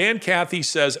is that Dan Cathy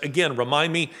says, again,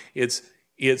 remind me, it's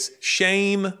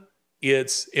shame,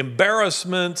 it's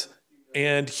embarrassment,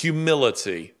 and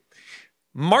humility.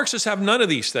 Marxists have none of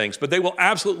these things, but they will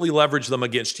absolutely leverage them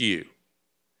against you.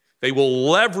 They will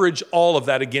leverage all of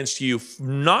that against you,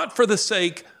 not for the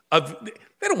sake of,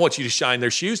 they don't want you to shine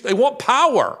their shoes. They want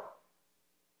power.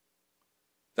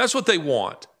 That's what they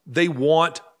want. They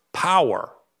want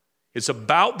power. It's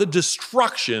about the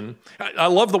destruction. I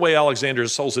love the way Alexander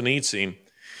Solzhenitsyn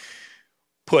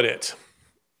put it.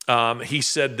 He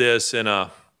said this in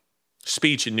a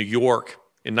speech in New York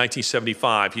in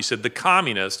 1975. He said, the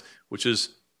communist, which is,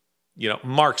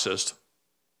 Marxist,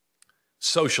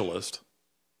 socialist,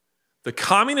 the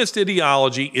communist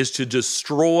ideology is to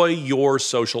destroy your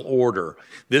social order.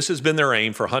 This has been their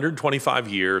aim for 125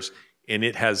 years, and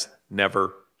it has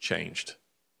never changed.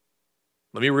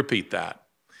 Let me repeat that.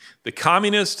 The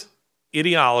communist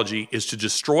ideology is to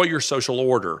destroy your social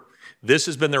order. This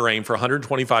has been their aim for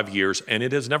 125 years, and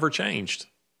it has never changed. I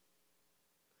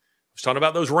was talking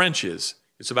about those wrenches.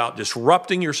 It's about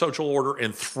disrupting your social order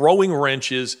and throwing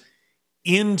wrenches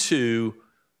into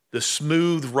the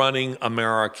smooth-running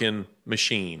American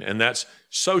machine. And that's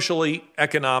socially,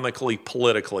 economically,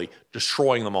 politically,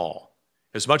 destroying them all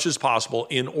as much as possible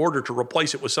in order to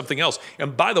replace it with something else.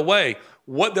 And by the way,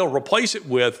 what they'll replace it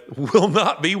with will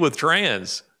not be with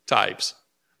trans types.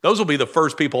 Those will be the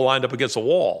first people lined up against the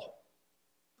wall.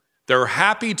 They're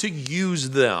happy to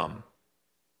use them.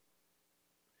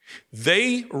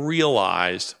 They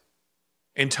realized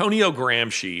Antonio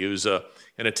Gramsci, who's an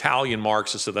Italian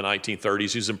Marxist of the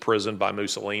 1930s, who's imprisoned by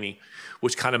Mussolini,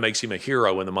 which kind of makes him a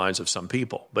hero in the minds of some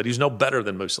people. But he's no better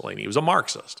than Mussolini. He was a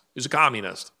Marxist. He was a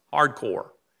communist, hardcore.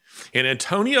 And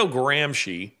Antonio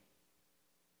Gramsci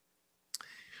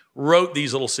wrote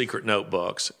these little secret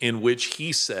notebooks in which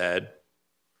he said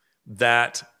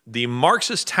that the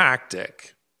Marxist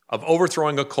tactic of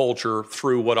overthrowing a culture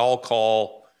through what I'll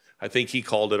call, I think he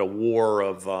called it a war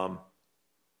of,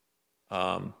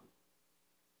 I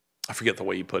forget the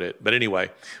way he put it, but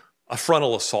anyway, a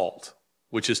frontal assault,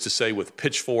 which is to say with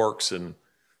pitchforks and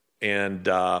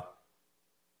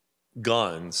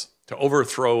guns to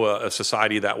overthrow a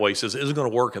society that way, he says, isn't going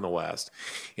to work in the West.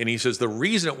 And he says the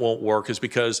reason it won't work is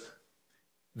because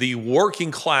the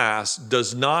working class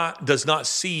does not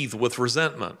seethe with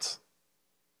resentment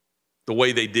the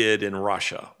way they did in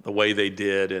Russia, the way they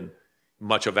did in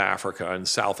much of Africa and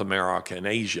South America and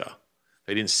Asia.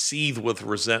 They didn't seethe with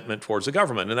resentment towards the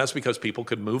government, and that's because people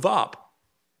could move up.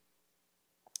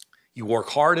 You work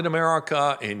hard in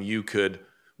America, and you could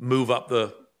move up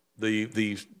the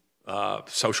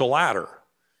social ladder.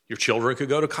 Your children could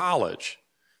go to college.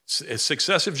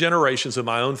 Successive generations of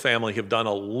my own family have done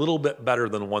a little bit better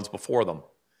than the ones before them.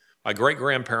 My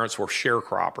great-grandparents were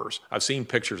sharecroppers. I've seen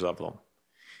pictures of them.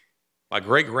 My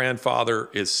great-grandfather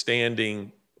is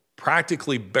standing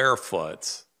practically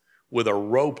barefoot with a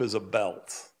rope as a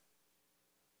belt.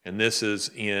 And this is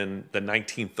in the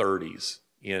 1930s,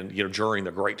 during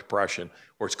the Great Depression,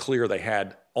 where it's clear they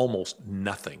had almost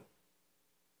nothing.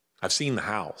 I've seen the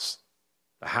house.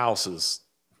 The house is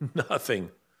nothing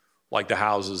like the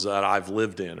houses that I've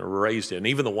lived in or raised in.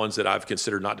 Even the ones that I've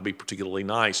considered not to be particularly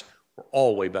nice were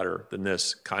all way better than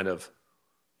this kind of,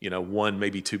 one,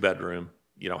 maybe two bedroom,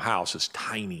 house. Is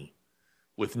tiny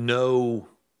with no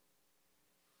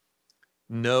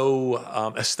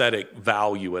aesthetic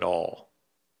value at all.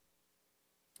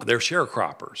 They're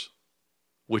sharecroppers,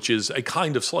 which is a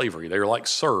kind of slavery. They're like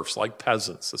serfs, like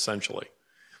peasants, essentially.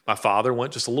 My father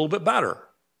went just a little bit better.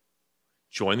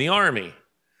 Joined the army.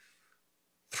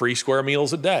 3 square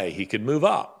meals a day. He could move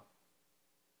up.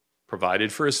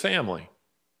 Provided for his family.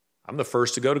 I'm the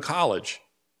first to go to college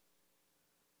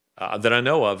that I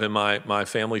know of in my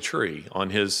family tree on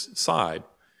his side.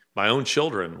 My own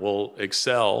children will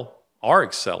excel are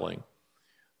excelling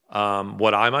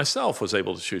what I myself was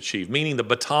able to achieve, meaning the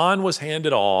baton was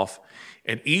handed off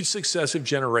and each successive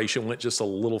generation went just a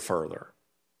little further.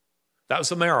 That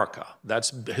was America.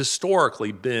 That's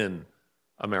historically been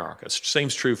America.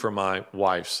 Same's true for my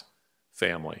wife's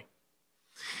family.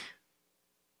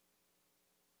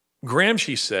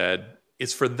 Gramsci said,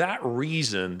 it's for that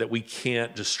reason that we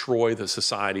can't destroy the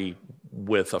society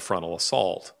with a frontal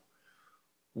assault.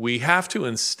 We have to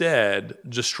instead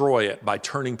destroy it by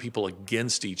turning people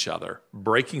against each other,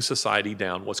 breaking society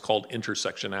down, what's called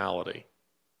intersectionality.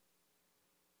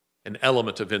 An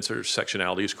element of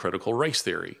intersectionality is critical race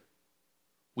theory.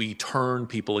 We turn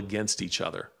people against each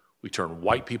other. We turn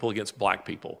white people against black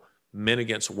people, men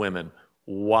against women,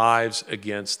 wives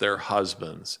against their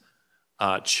husbands,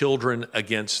 children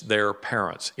against their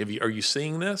parents. Are you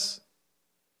seeing this?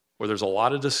 Where there's a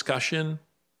lot of discussion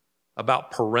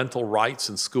about parental rights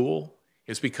in school?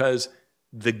 It's because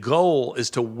the goal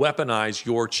is to weaponize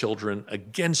your children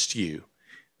against you.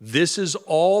 This is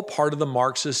all part of the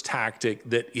Marxist tactic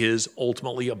that is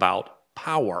ultimately about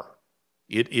power.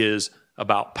 It is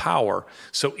about power.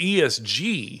 So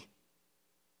ESG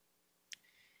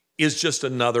is just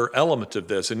another element of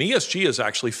this. And ESG is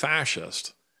actually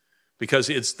fascist because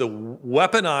it's the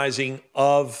weaponizing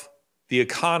of the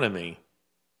economy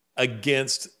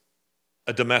against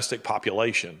a domestic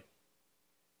population.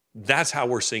 That's how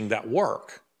we're seeing that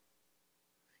work.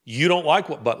 You don't like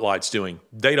what Bud Light's doing.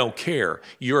 They don't care.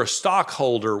 You're a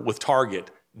stockholder with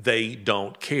Target. They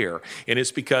don't care. And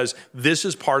it's because this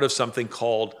is part of something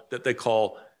that they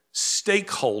call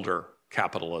stakeholder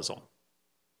capitalism.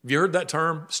 Have you heard that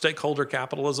term, stakeholder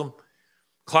capitalism?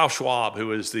 Klaus Schwab,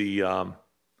 who is the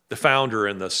founder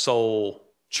and the sole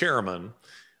chairman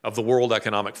of the World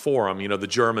Economic Forum, you know, the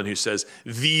German who says,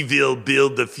 "We will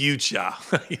build the future."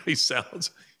 He sounds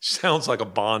like a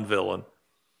Bond villain.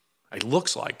 He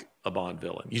looks like a Bond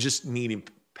villain. You just need him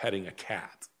petting a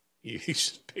cat. You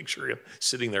just picture him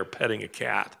sitting there petting a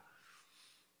cat.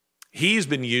 He's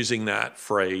been using that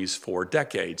phrase for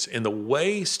decades. And the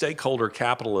way stakeholder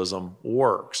capitalism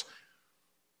works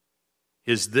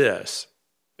is this.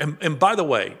 And by the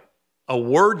way, a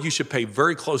word you should pay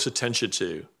very close attention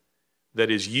to that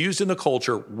is used in the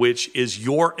culture, which is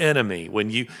your enemy. When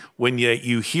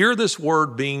you hear this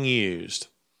word being used,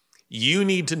 you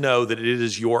need to know that it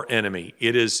is your enemy.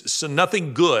 So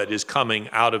nothing good is coming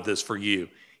out of this for you.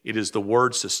 It is the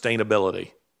word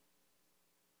sustainability.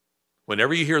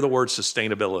 Whenever you hear the word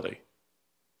sustainability,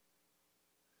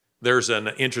 there's an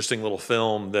interesting little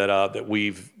film that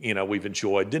we've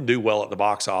enjoyed. Didn't do well at the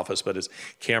box office, but it's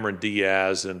Cameron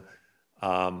Diaz and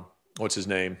what's his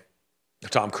name?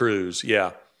 Tom Cruise.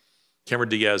 Yeah, Cameron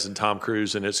Diaz and Tom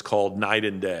Cruise, and it's called Night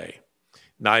and Day.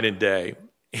 Night and Day.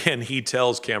 And he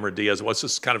tells Cameron Diaz, what's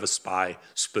this kind of a spy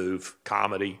spoof,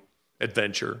 comedy,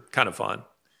 adventure, kind of fun.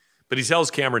 But he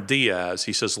tells Cameron Diaz,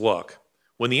 he says, look,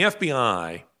 when the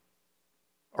FBI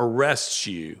arrests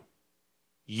you,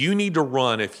 you need to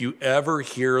run if you ever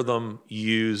hear them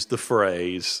use the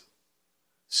phrase,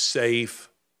 safe,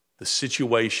 the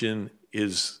situation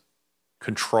is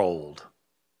controlled.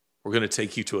 We're going to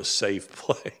take you to a safe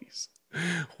place.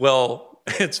 Well,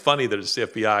 it's funny that it's the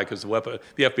FBI because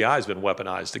the FBI has been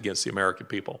weaponized against the American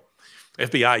people.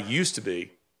 FBI used to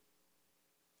be,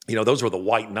 those were the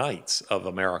white knights of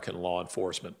American law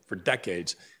enforcement. For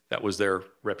decades, that was their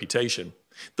reputation.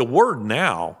 The word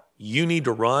now, you need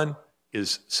to run,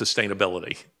 is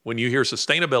sustainability. When you hear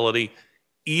sustainability,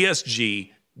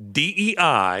 ESG,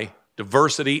 DEI,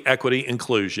 diversity, equity,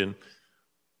 inclusion,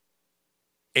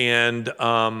 and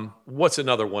what's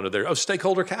another one of there? Oh,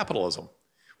 stakeholder capitalism.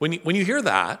 When you hear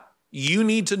that, you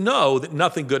need to know that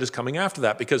nothing good is coming after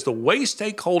that, because the way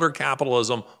stakeholder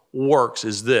capitalism works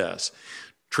is this.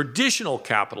 Traditional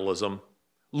capitalism,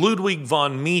 Ludwig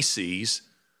von Mises,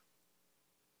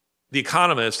 the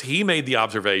economist, he made the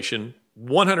observation,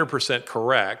 100%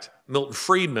 correct, Milton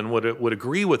Friedman would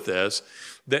agree with this,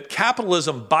 that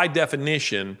capitalism by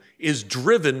definition is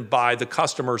driven by the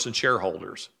customers and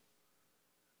shareholders.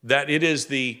 That it is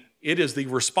the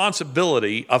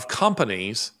responsibility of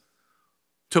companies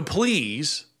to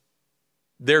please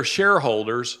their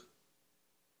shareholders,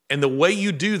 and the way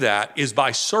you do that is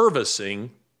by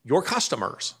servicing your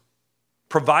customers,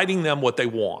 providing them what they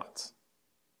want.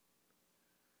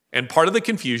 And part of the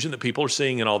confusion that people are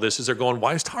seeing in all this is they're going,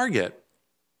 why is Target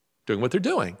doing what they're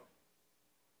doing?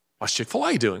 Why is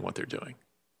Chick-fil-A doing what they're doing?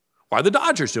 Why are the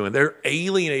Dodgers doing? They're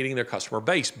alienating their customer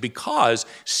base because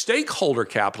stakeholder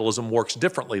capitalism works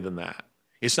differently than that.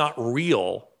 It's not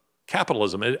real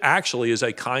capitalism. It actually is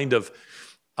a kind of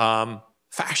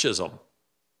fascism.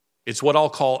 It's what I'll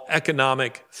call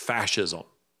economic fascism.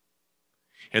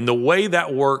 And the way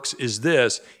that works is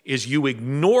you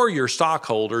ignore your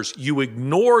stockholders, you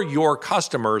ignore your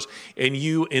customers, and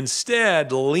you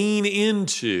instead lean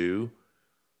into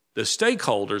the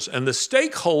stakeholders. And the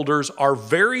stakeholders are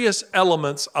various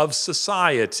elements of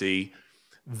society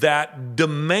that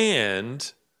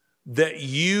demand that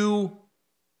you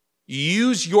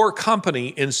use your company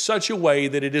in such a way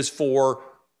that it is for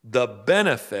the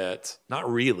benefit, not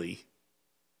really,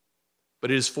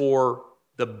 but it is for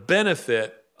the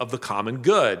benefit of the common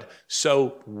good.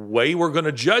 So the way we're going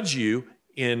to judge you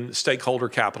in stakeholder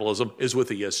capitalism is with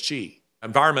ESG,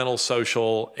 environmental,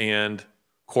 social, and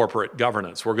corporate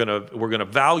governance. We're going to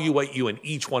evaluate you in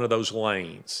each one of those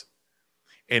lanes.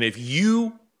 And if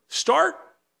you start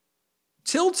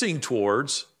tilting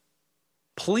towards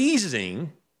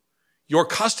pleasing your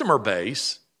customer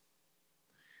base,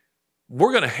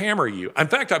 we're going to hammer you. In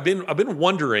fact, I've been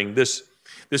wondering this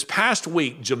past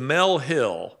week, Jamel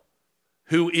Hill,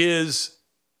 who is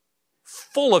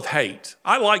full of hate.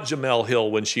 I liked Jamel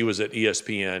Hill when she was at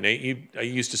ESPN. I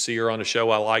used to see her on a show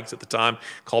I liked at the time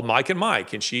called Mike and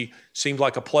Mike, and she seemed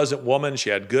like a pleasant woman. She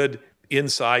had good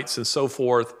insights and so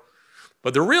forth.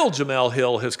 But the real Jamel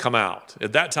Hill has come out.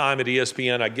 At that time at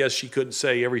ESPN, I guess she couldn't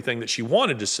say everything that she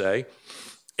wanted to say.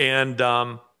 And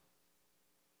now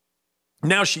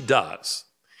she does.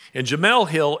 And Jamel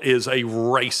Hill is a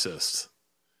racist.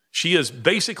 She is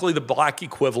basically the black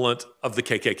equivalent of the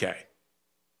KKK.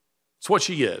 It's what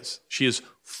she is. She is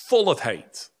full of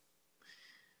hate.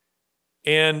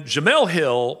 And Jamel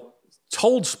Hill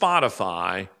told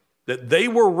Spotify that they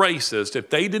were racist if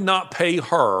they did not pay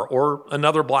her or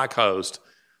another black host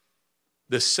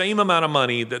the same amount of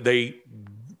money that they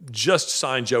just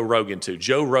signed Joe Rogan to.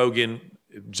 Joe Rogan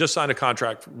just signed a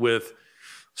contract with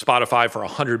Spotify for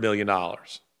 $100 million. And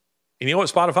you know what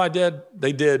Spotify did?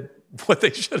 They did what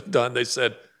they should have done. They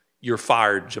said, "You're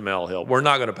fired, Jamel Hill. We're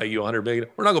not going to pay you $100 million.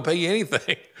 We're not going to pay you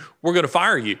anything. We're going to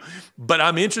fire you." But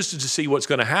I'm interested to see what's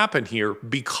going to happen here,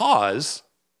 because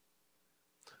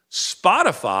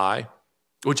Spotify,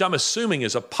 which I'm assuming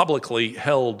is a publicly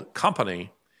held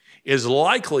company, is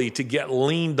likely to get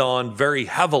leaned on very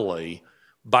heavily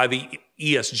by the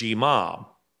ESG mob,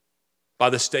 by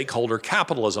the stakeholder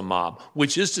capitalism mob,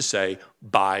 which is to say,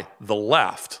 by the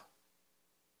left.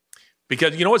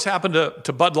 Because you know what's happened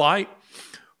to Bud Light?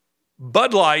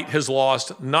 Bud Light has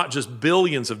lost not just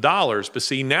billions of dollars, but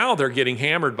see, now they're getting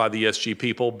hammered by the ESG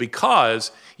people,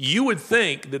 because you would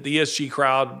think that the ESG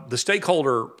crowd, the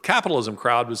stakeholder capitalism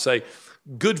crowd, would say,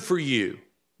 "Good for you,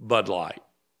 Bud Light.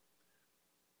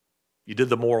 You did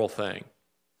the moral thing."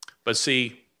 But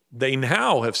see, they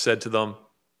now have said to them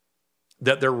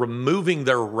that they're removing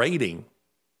their rating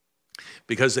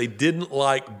because they didn't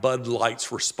like Bud Light's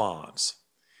response.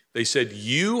 They said,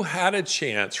 "You had a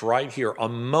chance right here, a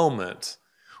moment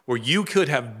where you could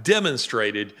have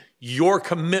demonstrated your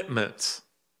commitment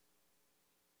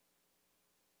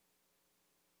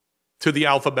to the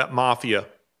alphabet mafia,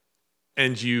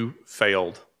 and you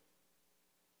failed."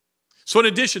 So in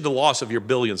addition to the loss of your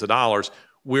billions of dollars,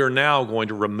 we're now going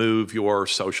to remove your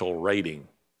social rating.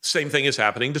 Same thing is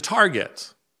happening to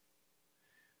Target.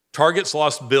 Target's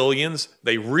lost billions.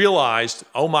 They realized,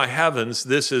 oh my heavens,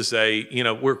 this is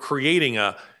we're creating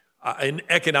an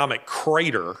economic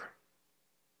crater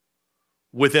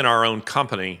within our own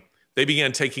company. They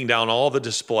began taking down all the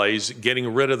displays,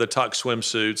 getting rid of the tuck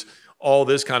swimsuits, all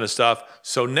this kind of stuff.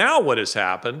 So now what has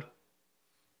happened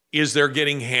is they're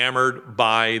getting hammered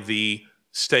by the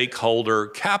stakeholder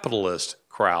capitalist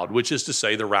crowd, which is to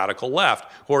say the radical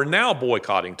left, who are now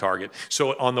boycotting Target.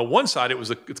 So on the one side, it was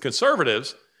the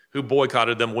conservatives who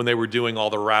boycotted them when they were doing all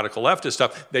the radical leftist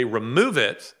stuff. They remove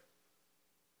it,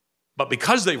 but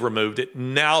because they removed it,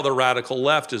 now the radical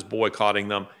left is boycotting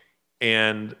them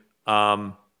and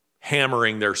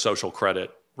hammering their social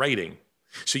credit rating.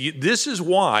 So this is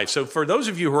why. So for those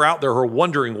of you who are out there who are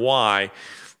wondering why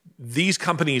these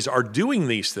companies are doing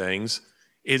these things,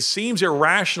 it seems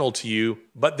irrational to you,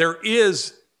 but there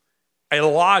is a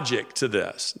logic to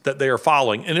this that they are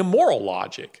following, an immoral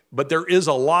logic, but there is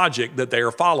a logic that they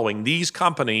are following. These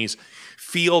companies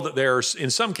feel that in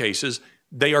some cases,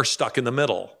 they are stuck in the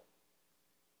middle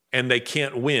and they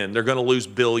can't win. They're going to lose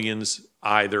billions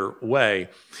either way.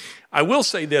 I will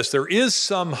say this, there is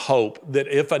some hope that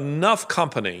if enough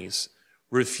companies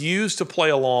refuse to play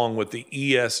along with the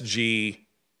ESG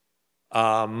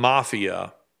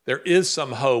mafia, there is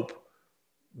some hope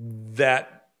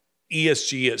that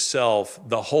ESG itself,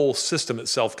 the whole system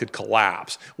itself, could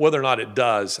collapse. Whether or not it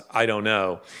does, I don't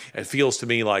know. It feels to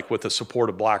me like with the support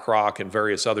of BlackRock and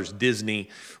various others, Disney,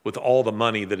 with all the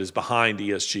money that is behind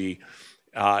ESG,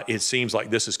 It seems like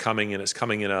this is coming, and it's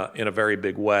coming in a very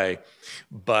big way.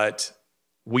 But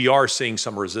we are seeing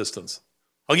some resistance.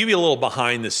 I'll give you a little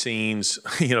behind the scenes,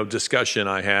 discussion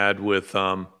I had with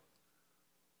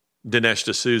Dinesh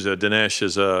D'Souza.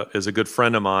 Dinesh is a good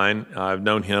friend of mine. I've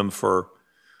known him for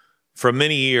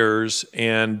many years,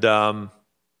 and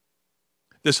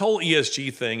this whole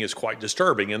ESG thing is quite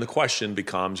disturbing. And the question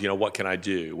becomes, what can I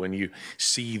do when you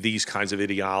see these kinds of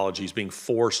ideologies being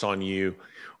forced on you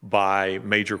by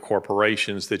major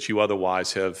corporations that you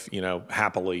otherwise have,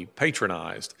 happily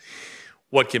patronized?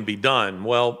 What can be done?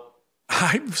 Well,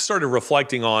 I started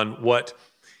reflecting on what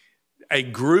a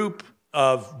group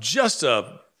of just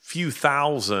a few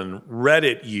thousand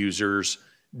Reddit users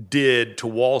did to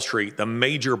Wall Street, the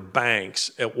major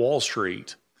banks at Wall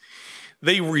Street.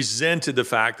 They resented the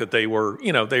fact that they were,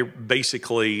 they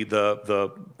basically,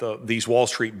 these Wall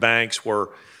Street banks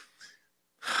were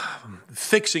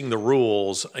fixing the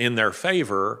rules in their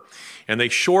favor, and they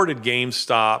shorted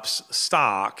GameStop's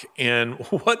stock. And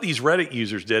what these Reddit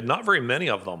users did, not very many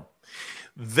of them,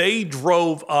 they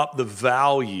drove up the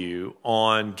value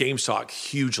on GameStop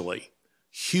hugely.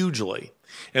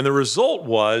 And the result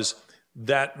was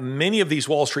that many of these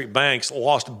Wall Street banks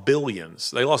lost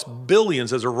billions. They lost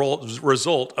billions as a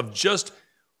result of just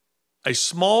a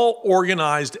small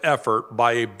organized effort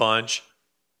by a bunch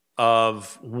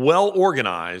of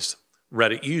well-organized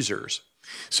Reddit users.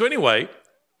 So anyway,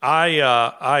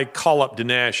 I call up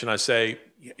Dinesh and I say,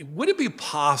 would it be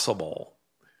possible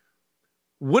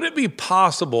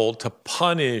to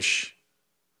punish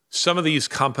some of these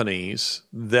companies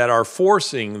that are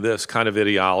forcing this kind of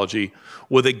ideology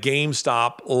with a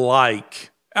GameStop-like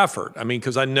effort? I mean,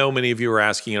 because I know many of you are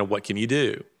asking, what can you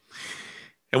do?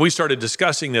 And we started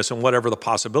discussing this and whatever the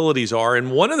possibilities are.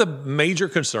 And one of the major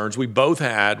concerns we both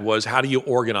had was, how do you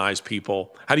organize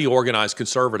people? How do you organize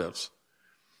conservatives?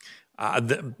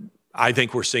 I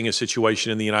think we're seeing a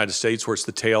situation in the United States where it's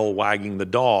the tail wagging the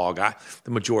dog.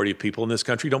 The majority of people in this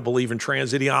country don't believe in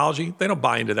trans ideology. They don't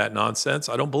buy into that nonsense.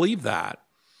 I don't believe that.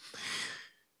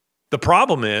 The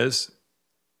problem is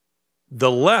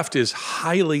the left is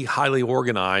highly, highly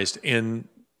organized in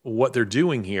what they're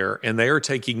doing here, and they are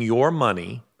taking your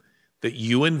money that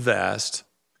you invest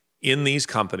in these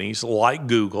companies like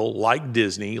Google, like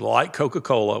Disney, like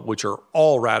Coca-Cola, which are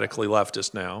all radically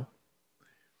leftist now.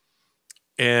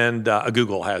 And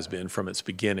Google has been from its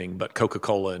beginning, but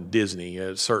Coca-Cola and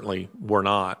Disney certainly were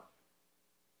not.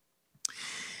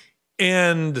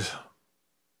 And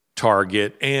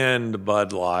Target and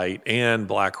Bud Light and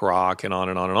BlackRock and on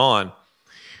and on and on.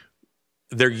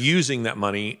 They're using that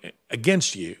money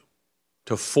against you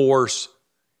to force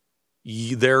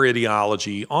their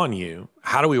ideology on you.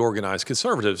 How do we organize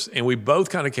conservatives? And we both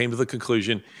kind of came to the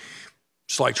conclusion,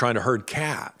 it's like trying to herd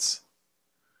cats.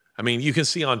 I mean, you can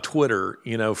see on Twitter,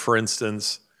 for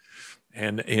instance,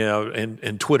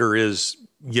 and Twitter is,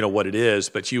 what it is,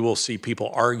 but you will see people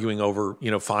arguing over,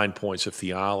 fine points of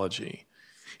theology.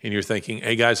 And you're thinking,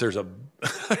 hey guys, there's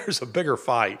a bigger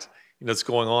fight that's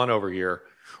going on over here.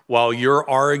 While you're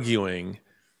arguing,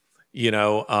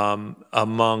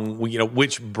 among,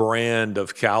 which brand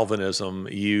of Calvinism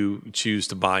you choose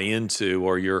to buy into,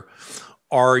 or you're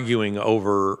arguing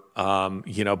over,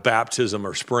 baptism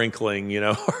or sprinkling,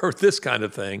 or this kind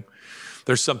of thing.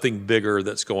 There's something bigger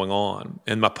that's going on.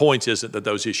 And my point isn't that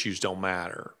those issues don't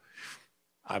matter.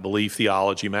 I believe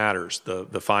theology matters.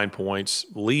 The fine points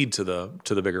lead to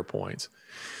the bigger points.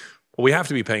 But we have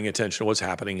to be paying attention to what's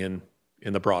happening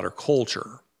in the broader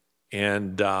culture.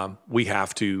 And we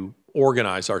have to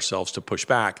organize ourselves to push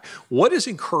back. What is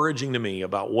encouraging to me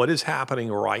about what is happening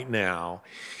right now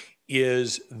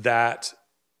is that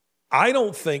I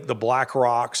don't think the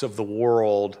BlackRocks of the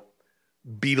world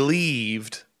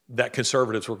believed that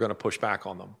conservatives were going to push back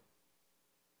on them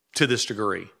to this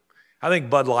degree. I think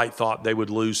Bud Light thought they would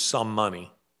lose some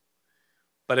money.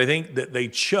 But I think that they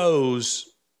chose,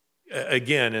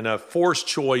 again, in a forced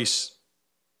choice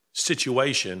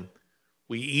situation,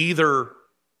 we either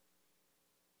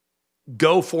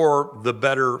go for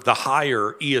the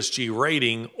higher ESG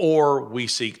rating, or we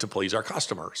seek to please our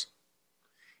customers.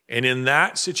 And in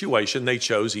that situation, they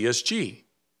chose ESG.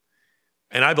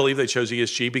 And I believe they chose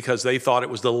ESG because they thought it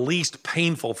was the least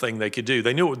painful thing they could do.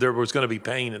 They knew there was going to be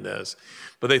pain in this,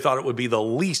 but they thought it would be the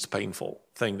least painful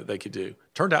thing that they could do.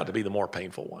 Turned out to be the more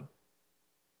painful one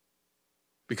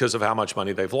because of how much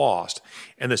money they've lost.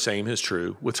 And the same is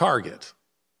true with Target.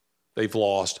 They've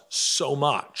lost so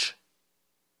much.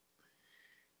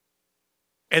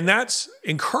 And that's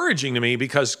encouraging to me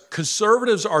because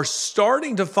conservatives are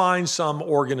starting to find some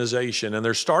organization, and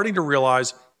they're starting to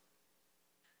realize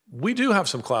we do have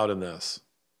some clout in this.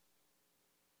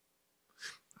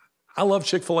 I love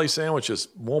Chick-fil-A sandwiches.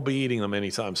 Won't be eating them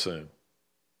anytime soon.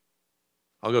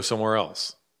 I'll go somewhere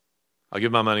else. I'll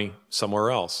give my money somewhere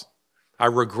else. I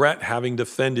regret having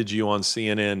defended you on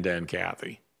CNN, Dan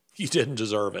Cathy. You didn't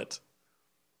deserve it.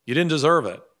 You didn't deserve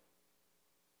it.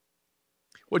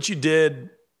 What you did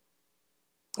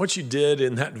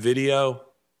in that video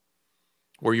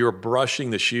where you were brushing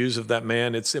the shoes of that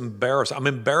man, it's embarrassing. I'm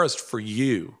embarrassed for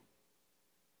you.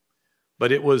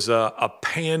 But it was a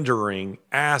pandering,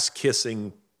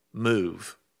 ass-kissing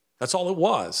move. That's all it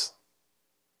was.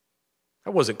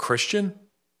 That wasn't Christian.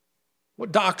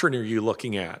 What doctrine are you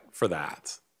looking at for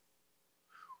that?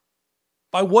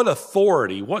 By what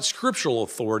authority, what scriptural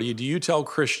authority do you tell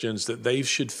Christians that they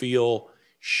should feel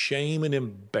shame and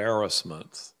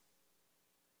embarrassment?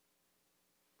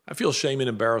 I feel shame and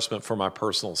embarrassment for my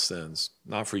personal sins,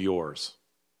 not for yours.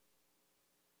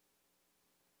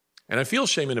 And I feel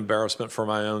shame and embarrassment for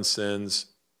my own sins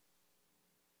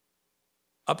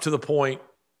up to the point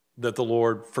that the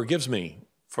Lord forgives me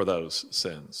for those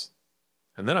sins.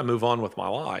 And then I move on with my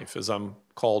life as I'm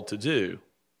called to do.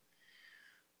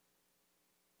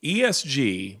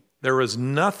 ESG, there is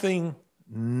nothing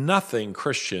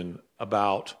Christian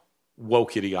about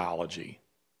woke ideology.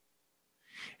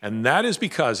 And that is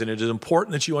because, and it is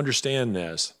important that you understand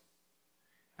this,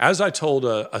 as I told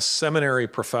a seminary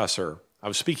professor, I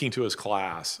was speaking to his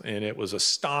class, and it was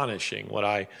astonishing what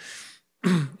I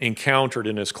encountered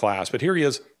in his class. But here he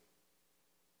is,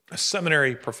 a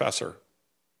seminary professor,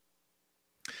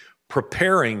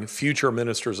 preparing future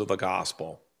ministers of the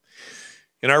gospel.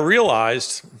 And I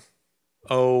realized,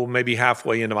 maybe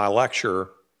halfway into my lecture,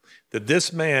 that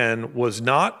this man was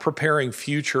not preparing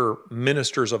future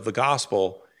ministers of the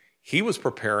gospel. He was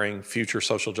preparing future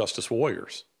social justice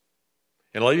warriors.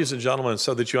 And ladies and gentlemen,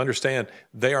 so that you understand,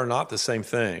 they are not the same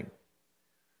thing.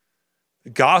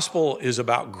 The gospel is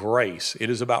about grace. It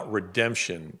is about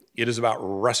redemption. It is about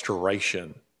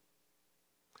restoration.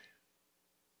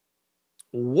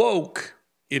 Woke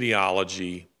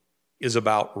ideology is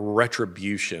about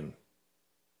retribution.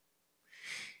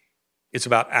 It's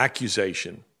about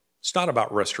accusation. It's not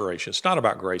about restoration. It's not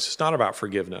about grace. It's not about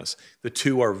forgiveness. The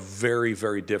two are very,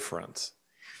 very different.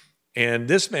 And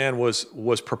this man was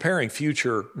preparing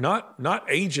future, not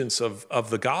agents of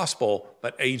the gospel,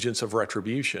 but agents of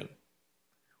retribution.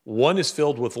 One is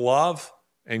filled with love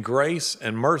and grace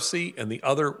and mercy, and the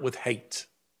other with hate.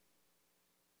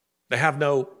 They have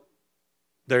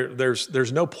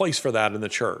there's no place for that in the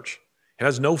church. It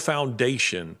has no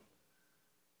foundation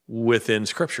within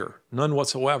Scripture, none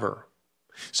whatsoever.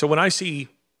 So when I see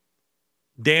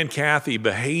Dan Cathy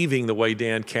behaving the way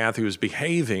Dan Cathy was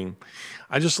behaving,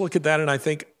 I just look at that and I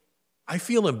think, I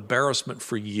feel embarrassment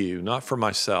for you, not for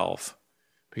myself,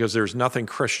 because there's nothing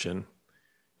Christian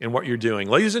in what you're doing.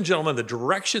 Ladies and gentlemen, the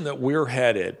direction that we're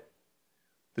headed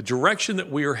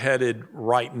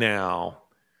right now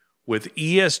with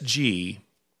ESG,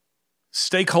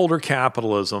 stakeholder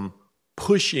capitalism,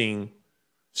 pushing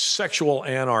sexual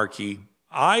anarchy.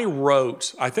 I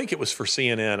think it was for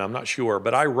CNN, I'm not sure,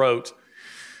 but I wrote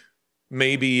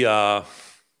maybe a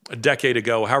decade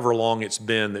ago, however long it's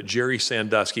been, that Jerry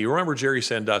Sandusky, you remember Jerry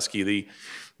Sandusky,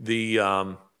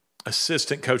 the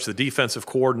assistant coach, the defensive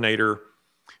coordinator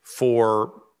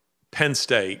for Penn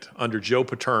State under Joe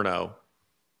Paterno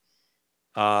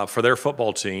for their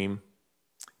football team,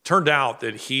 turned out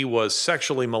that he was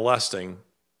sexually molesting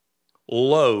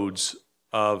loads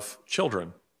of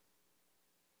children.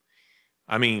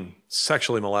 I mean,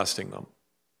 sexually molesting them.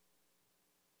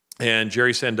 And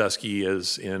Jerry Sandusky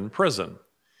is in prison.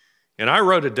 And I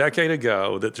wrote a decade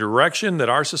ago that the direction that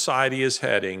our society is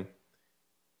heading,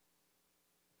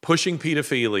 pushing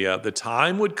pedophilia, the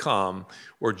time would come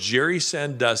where Jerry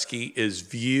Sandusky is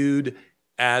viewed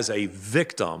as a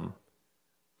victim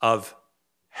of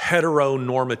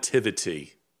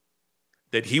heteronormativity,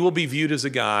 that he will be viewed as a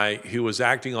guy who was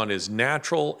acting on his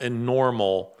natural and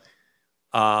normal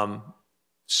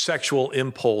sexual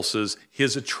impulses,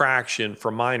 his attraction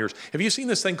for minors. Have you seen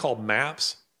this thing called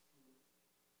MAPS?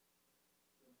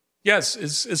 Yes,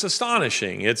 it's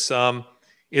astonishing.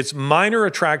 It's minor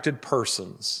attracted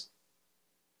persons.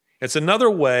 It's another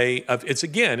way of, it's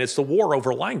the war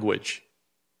over language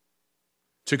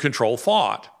to control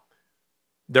thought.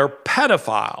 They're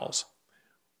pedophiles.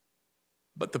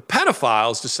 But the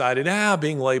pedophiles decided,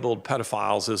 being labeled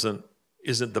pedophiles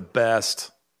isn't the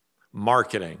best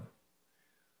marketing.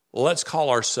 Let's call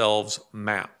ourselves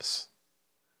MAPS,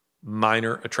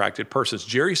 minor attracted persons.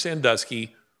 Jerry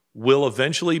Sandusky will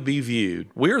eventually be viewed,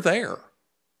 we're there,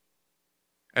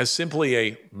 as simply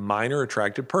a minor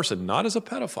attracted person, not as a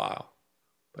pedophile,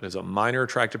 but as a minor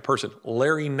attracted person.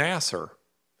 Larry Nassar,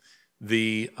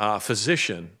 the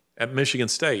physician at Michigan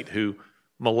State who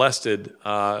molested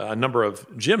a number of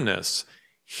gymnasts,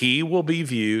 he will be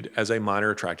viewed as a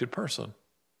minor attracted person,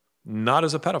 not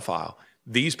as a pedophile.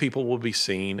 These people will be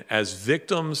seen as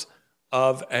victims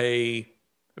of a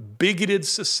bigoted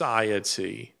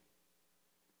society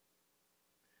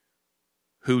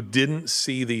who didn't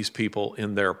see these people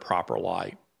in their proper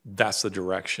light. That's the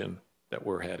direction that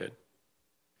we're headed.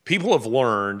 People have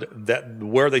learned that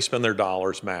where they spend their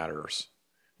dollars matters.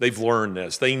 They've learned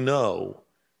this. They know.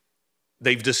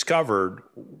 They've discovered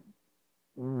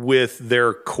with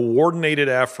their coordinated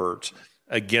efforts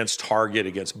against Target,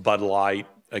 against Bud Light,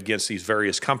 against these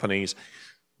various companies,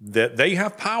 that they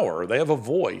have power. They have a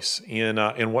voice in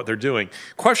what they're doing.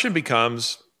 Question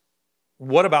becomes,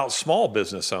 what about small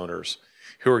business owners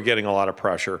who are getting a lot of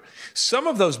pressure? Some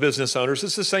of those business owners,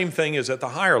 it's the same thing as at the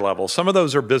higher level. Some of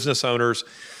those are business owners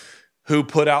who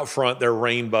put out front their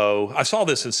rainbow. I saw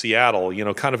this in Seattle,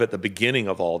 kind of at the beginning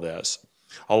of all this.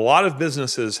 A lot of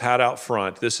businesses had out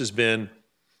front, this has been,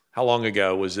 how long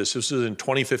ago was this? This was in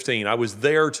 2015. I was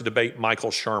there to debate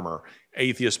Michael Shermer,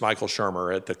 atheist Michael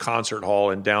Shermer, at the concert hall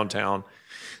in downtown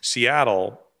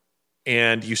Seattle.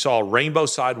 And you saw rainbow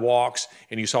sidewalks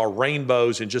and you saw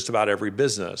rainbows in just about every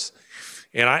business.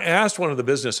 And I asked one of the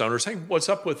business owners, hey, what's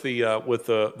up with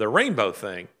the rainbow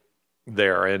thing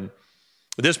there? And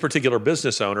this particular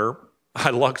business owner,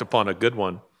 I lucked upon a good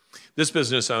one. This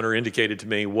business owner indicated to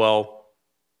me, well,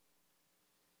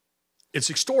 it's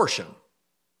extortion.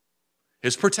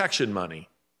 It's protection money.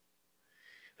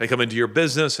 They come into your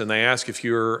business and they ask if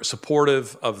you're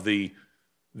supportive of the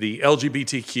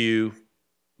LGBTQ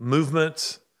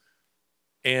movement.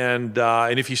 And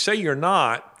if you say you're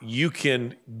not, you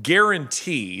can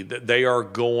guarantee that they are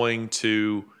going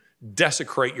to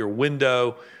desecrate your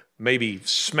window, maybe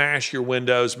smash your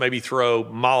windows, maybe throw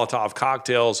Molotov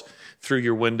cocktails through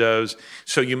your windows.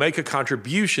 So you make a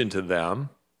contribution to them,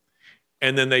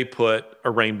 and then they put a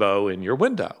rainbow in your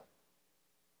window.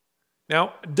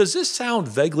 Now, does this sound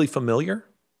vaguely familiar?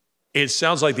 It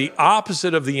sounds like the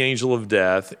opposite of the angel of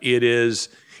death. It is,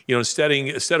 instead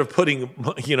of putting,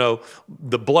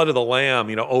 the blood of the lamb,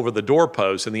 over the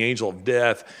doorpost and the angel of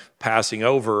death passing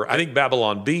over. I think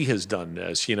Babylon B has done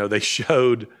this. They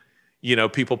showed,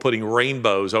 people putting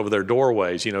rainbows over their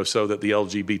doorways, so that the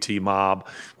LGBT mob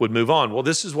would move on. Well,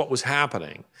 this is what was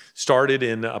happening. Started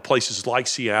in places like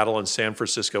Seattle and San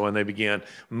Francisco, and they began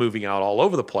moving out all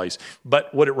over the place.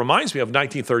 But what it reminds me of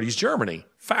 1930s Germany,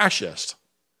 fascist.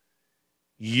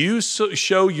 You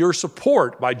show your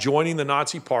support by joining the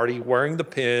Nazi party, wearing the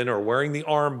pin or wearing the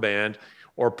armband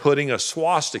or putting a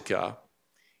swastika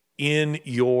in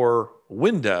your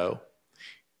window,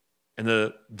 and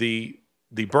the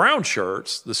brown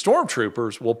shirts, the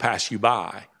stormtroopers, will pass you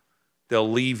by. They'll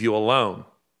leave you alone.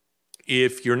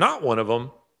 If you're not one of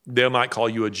them, they might call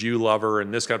you a Jew lover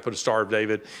and this guy put a Star of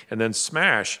David and then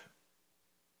smash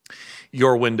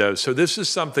your windows. So this is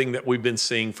something that we've been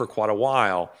seeing for quite a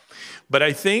while. But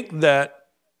I think that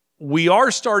we are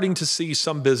starting to see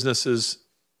some businesses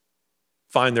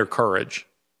find their courage,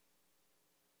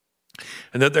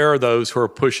 and that there are those who are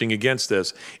pushing against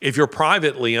this. If you're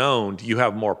privately owned, you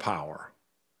have more power.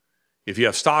 If you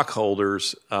have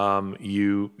stockholders,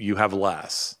 you have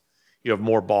less. You have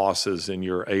more bosses, and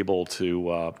you're able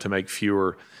to make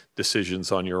fewer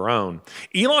decisions on your own.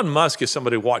 Elon Musk is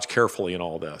somebody to watch carefully in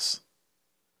all this,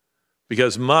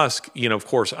 because Musk, of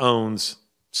course, owns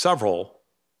several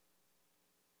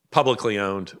publicly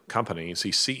owned companies.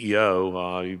 He's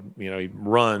CEO. He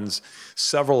runs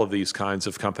several of these kinds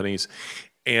of companies,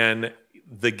 and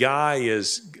the guy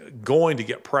is going to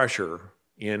get pressure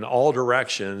in all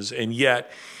directions, and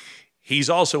yet he's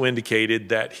also indicated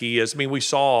that he is, we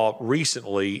saw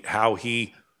recently how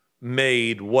he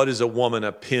made "What is a Woman"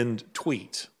 a pinned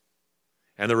tweet.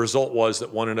 And the result was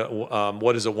that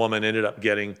 "What is a Woman" ended up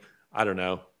getting,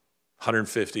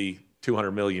 150,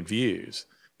 200 million views.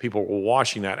 People were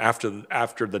watching that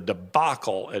after the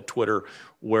debacle at Twitter,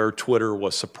 where Twitter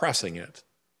was suppressing it.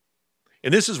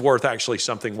 And this is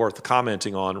something worth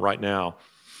commenting on right now.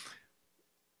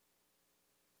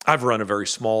 I've run a very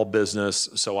small business,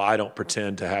 so I don't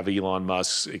pretend to have Elon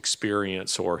Musk's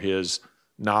experience or his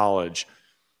knowledge.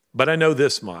 But I know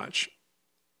this much.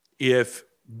 If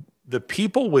the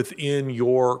people within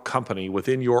your company,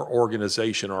 within your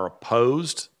organization, are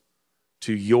opposed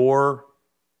to your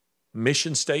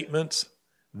mission statements,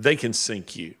 they can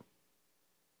sink you.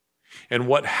 And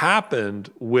what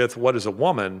happened with "What is a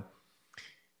Woman"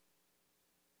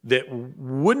 that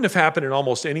wouldn't have happened in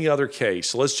almost any other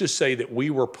case. Let's just say that we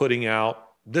were putting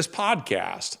out this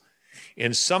podcast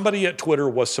and somebody at Twitter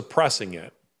was suppressing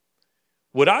it.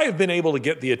 Would I have been able to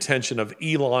get the attention of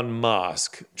Elon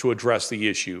Musk to address the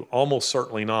issue? Almost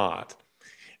certainly not.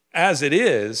 As it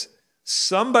is,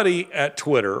 somebody at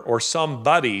Twitter or some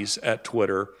buddies at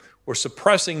Twitter were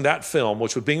suppressing that film,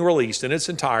 which was being released in its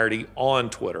entirety on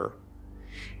Twitter.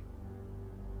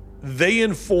 They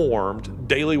informed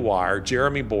Daily Wire,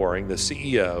 Jeremy Boring, the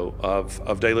CEO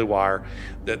of Daily Wire,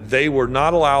 that they were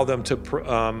not allow them to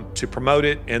promote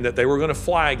it and that they were going to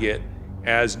flag it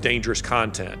as dangerous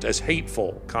content, as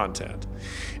hateful content.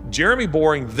 Jeremy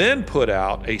Boring then put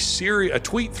out a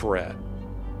tweet thread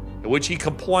in which he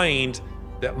complained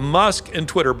that Musk and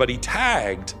Twitter, but he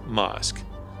tagged Musk,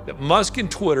 that Musk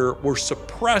and Twitter were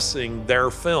suppressing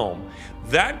their film.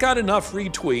 That got enough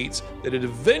retweets that it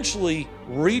eventually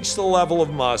reached the level of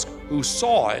Musk, who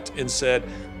saw it and said,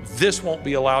 this won't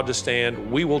be allowed to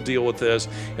stand, we will deal with this.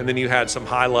 And then you had some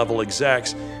high-level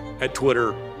execs at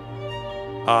Twitter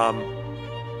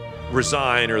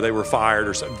resign, or they were fired,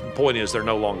 or something. The point is, they're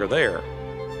no longer there.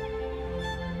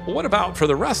 But what about for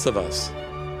the rest of us?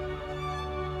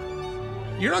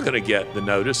 You're not going to get the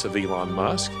notice of Elon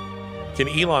Musk. Can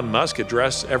Elon Musk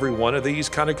address every one of these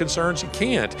kind of concerns? He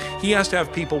can't. He has to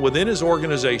have people within his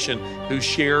organization who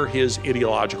share his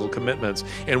ideological commitments.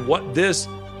 And what this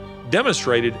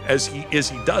demonstrated is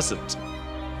he doesn't.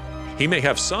 He may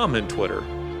have some in Twitter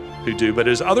who do, but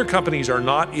his other companies are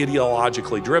not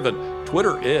ideologically driven.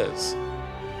 Twitter is.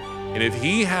 And if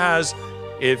he has,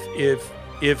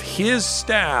 if his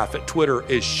staff at Twitter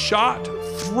is shot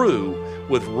through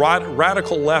with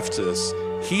radical leftists,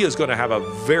 he is going to have a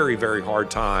very, very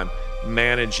hard time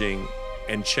managing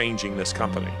and changing this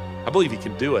company. I believe he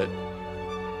can do it.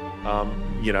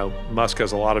 Musk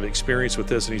has a lot of experience with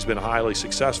this and he's been highly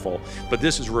successful, but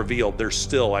this has revealed there's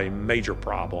still a major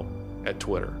problem at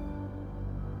Twitter.